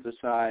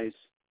emphasize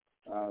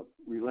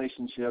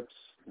relationships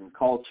and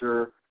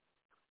culture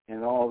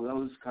and all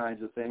those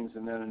kinds of things,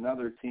 and then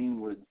another team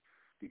would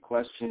be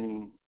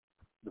questioning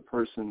the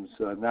person's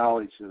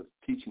knowledge of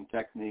teaching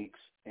techniques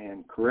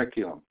and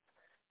curriculum.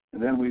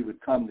 And then we would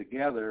come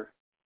together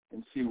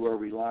and see where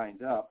we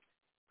lined up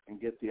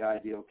and get the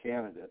ideal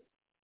candidate.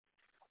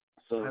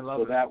 So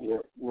that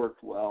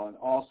worked well. And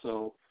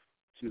also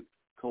to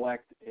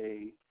collect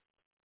a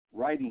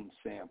writing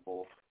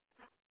sample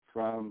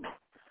from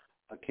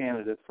a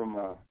candidate from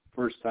a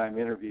first-time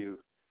interview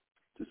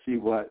to see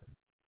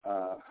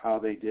how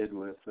they did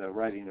with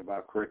writing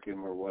about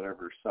curriculum or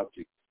whatever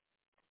subject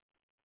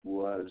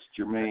was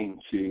germane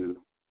to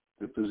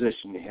the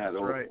position you had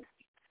open. Right.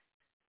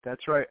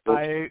 That's right.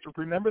 I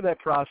remember that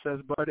process,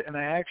 Bud, and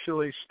I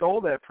actually stole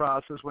that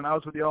process when I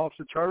was with the Office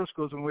of Charter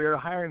Schools. When we were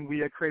hiring, we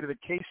had created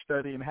a case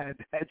study and had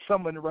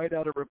someone write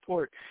out a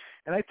report,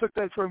 and I took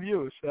that from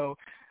you. So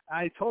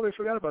I totally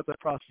forgot about that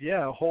process.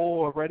 Yeah, a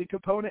whole writing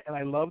component, and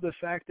I love the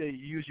fact that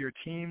you use your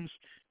team's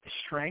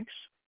strengths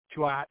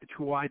to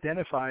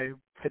identify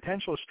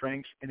potential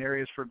strengths and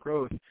areas for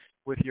growth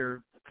with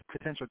your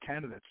potential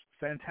candidates.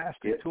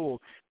 Fantastic tool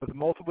with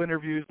multiple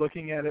interviews,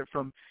 looking at it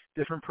from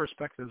different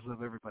perspectives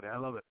of everybody. I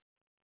love it.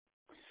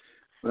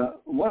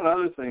 Well, one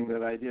other thing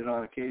that I did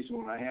on occasion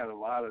when I had a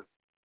lot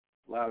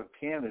of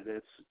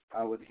candidates,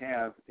 I would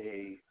have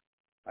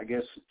I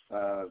guess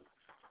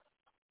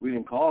we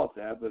didn't call it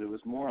that, but it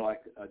was more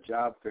like a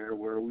job fair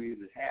where we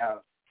would have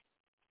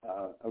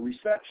a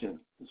reception,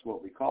 is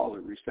what we call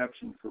it,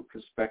 reception for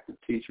prospective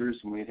teachers,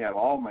 and we'd have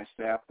all my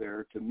staff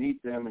there to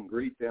meet them and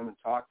greet them and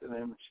talk to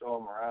them and show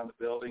them around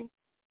the building.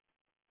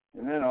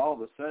 And then all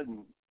of a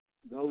sudden,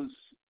 those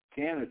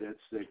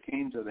candidates that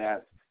came to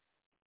that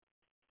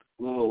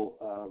little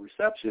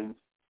reception,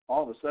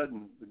 all of a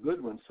sudden the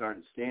good ones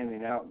started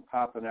standing out and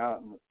popping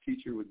out, and the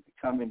teacher would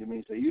come into me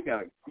and say, "You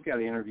got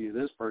to interview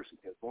this person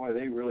because boy,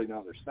 they really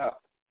know their stuff."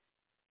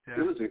 Yeah.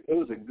 It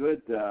was a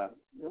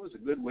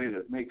good way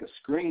to make a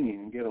screening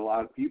and get a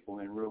lot of people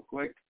in real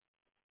quick,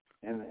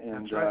 and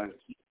right.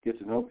 Get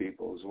to know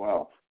people as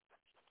well.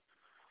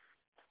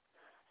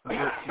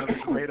 Another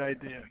great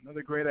idea.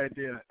 Another great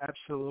idea.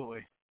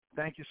 Absolutely.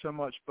 Thank you so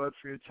much, Bud,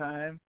 for your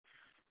time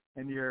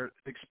and your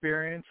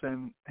experience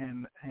and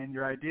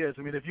your ideas.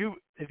 I mean, if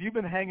you've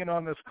been hanging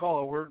on this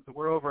call,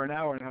 we're over an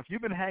hour now. If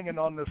you've been hanging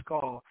on this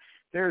call,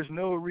 there is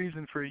no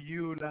reason for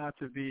you not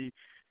to be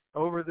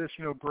over this,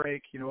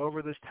 break,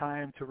 over this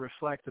time to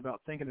reflect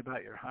about thinking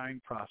about your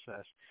hiring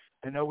process.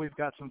 I know we've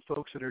got some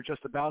folks that are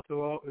just about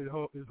to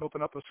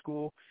open up a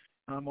school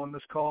on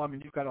this call. I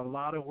mean, you've got a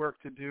lot of work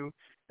to do.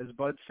 As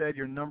Bud said,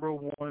 your number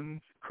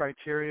one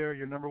criteria,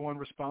 your number one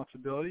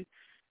responsibility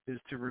is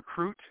to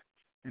recruit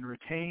and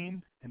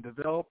retain and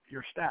develop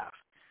your staff.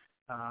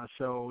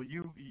 So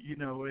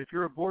if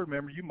you're a board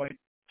member, you might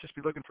just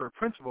be looking for a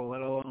principal,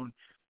 let alone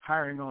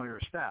hiring all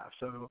your staff.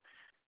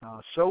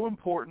 So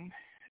important.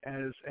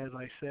 As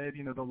I said,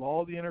 the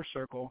law of the inner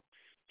circle,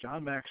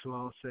 John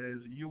Maxwell says,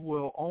 you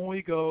will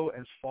only go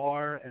as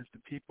far as the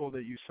people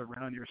that you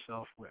surround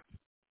yourself with.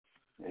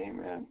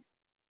 Amen.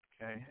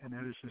 Okay, and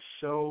that is just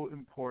so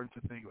important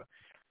to think about.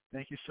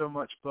 Thank you so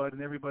much, Bud,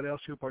 and everybody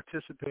else who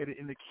participated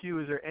in the queue.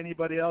 Is there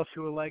anybody else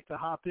who would like to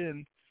hop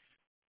in?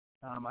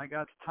 I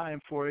got the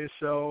time for you,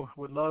 so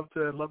would love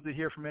to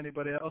hear from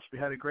anybody else. We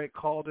had a great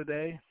call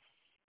today.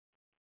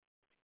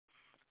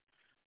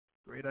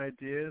 Great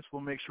ideas.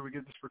 We'll make sure we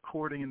get this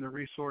recording and the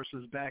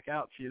resources back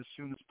out to you as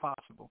soon as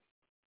possible.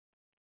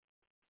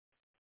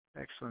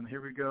 Excellent.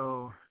 Here we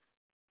go.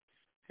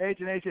 Hey,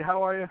 Janae,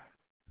 how are you?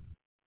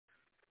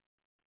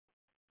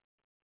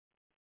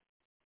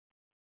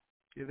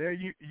 You there?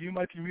 You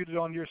might be muted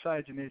on your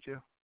side, Janae.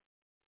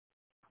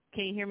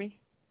 Can you hear me?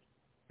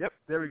 Yep,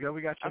 there we go.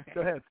 We got you. Okay.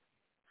 Go ahead.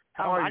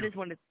 How are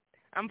you?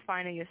 I'm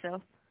fine, and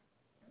yourself?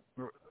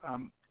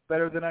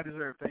 Better than I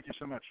deserve. Thank you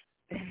so much.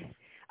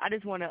 I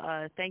just want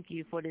to thank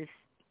you for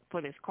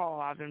this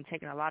call. I've been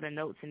taking a lot of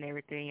notes and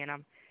everything,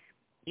 and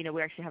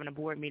we're actually having a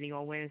board meeting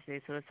on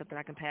Wednesday, so it's something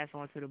I can pass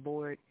on to the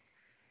board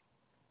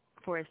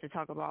for us to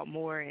talk about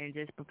more and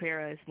just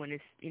prepare us when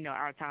it's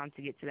our time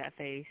to get to that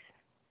phase.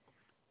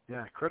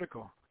 Yeah,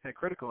 critical. Yeah,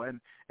 critical.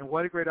 And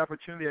what a great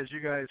opportunity as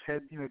you guys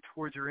head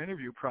towards your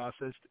interview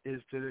process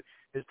is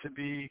to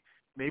be,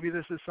 maybe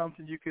this is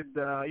something you could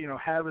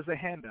have as a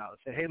handout.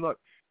 Say, hey, look,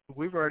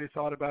 we've already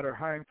thought about our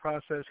hiring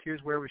process.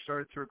 Here's where we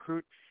started to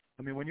recruit.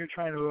 I mean, when you're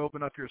trying to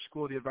open up your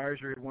school, the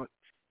advisory wants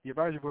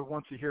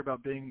to hear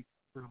about being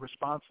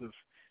responsive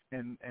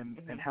and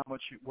how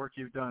much work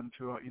you've done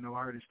to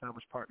already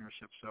established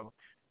partnerships. So,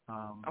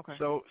 okay.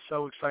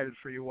 So excited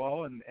for you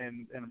all, and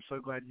I'm so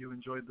glad you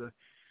enjoyed the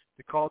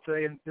call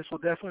today. And this will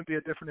definitely be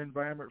a different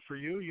environment for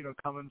you.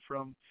 Coming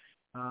from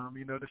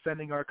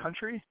defending our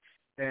country,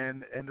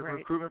 and the right.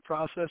 recruitment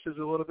process is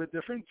a little bit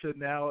different to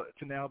now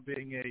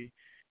being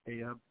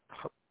a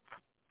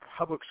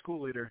public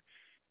school leader.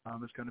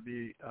 Is going to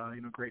be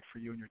great for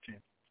you and your team.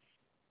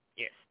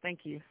 Yes,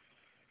 thank you.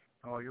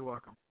 Oh, you're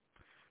welcome.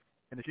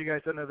 And if you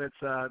guys don't know,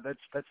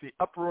 that's the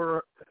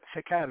Uproar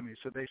Academy.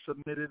 So they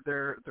submitted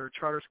their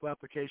charter school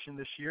application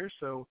this year.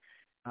 So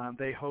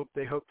they hope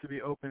to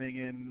be opening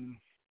in,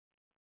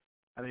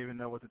 I don't even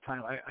know what the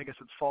time. I guess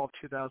it's fall of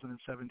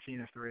 2017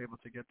 if they're able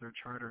to get their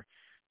charter.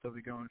 They'll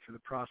be going through the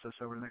process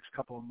over the next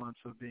couple of months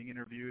of being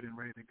interviewed and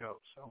ready to go.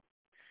 So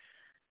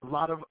a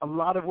lot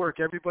of work.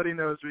 Everybody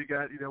knows we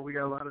got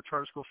a lot of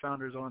charter school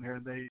founders on here,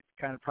 and they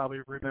kind of probably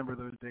remember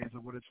those days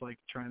of what it's like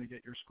trying to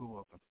get your school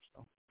open.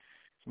 So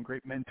some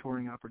great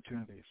mentoring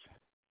opportunities.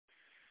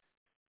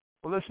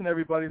 Well, listen,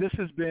 everybody, this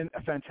has been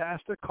a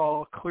fantastic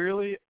call.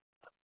 Clearly,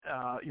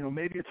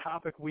 maybe a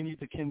topic we need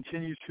to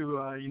continue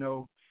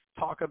to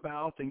talk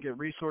about and get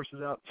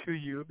resources out to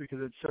you, because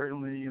it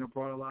certainly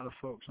brought a lot of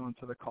folks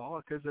onto the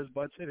call, because as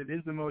Bud said, it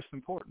is the most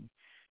important.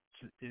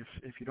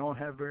 If you don't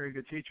have very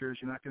good teachers,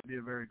 you're not going to be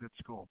a very good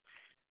school.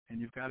 And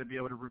you've got to be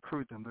able to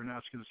recruit them. They're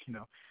not just,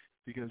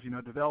 because,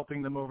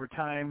 developing them over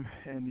time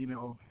and,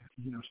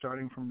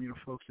 starting from,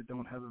 folks that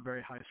don't have a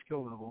very high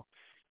skill level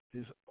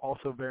is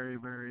also very,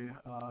 very,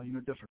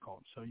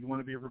 difficult. So you want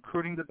to be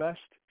recruiting the best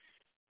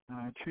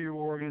to your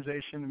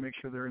organization and make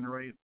sure they're in the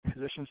right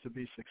positions to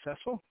be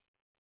successful.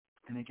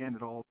 And again,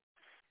 it all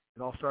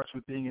starts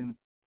with being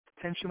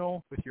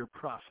intentional with your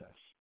process.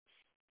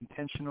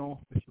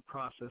 Intentional with your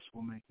process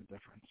will make the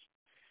difference.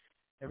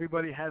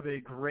 Everybody have a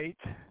great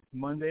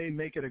Monday.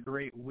 Make it a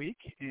great week.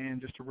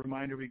 And just a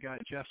reminder, we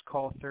got Jeff's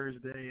call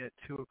Thursday at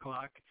 2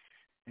 o'clock.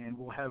 And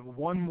we'll have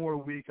one more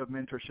week of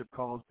mentorship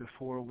calls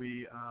before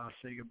we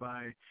say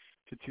goodbye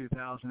to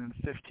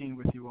 2015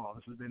 with you all.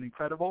 This has been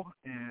incredible.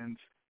 And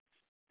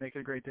make it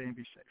a great day and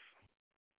be safe.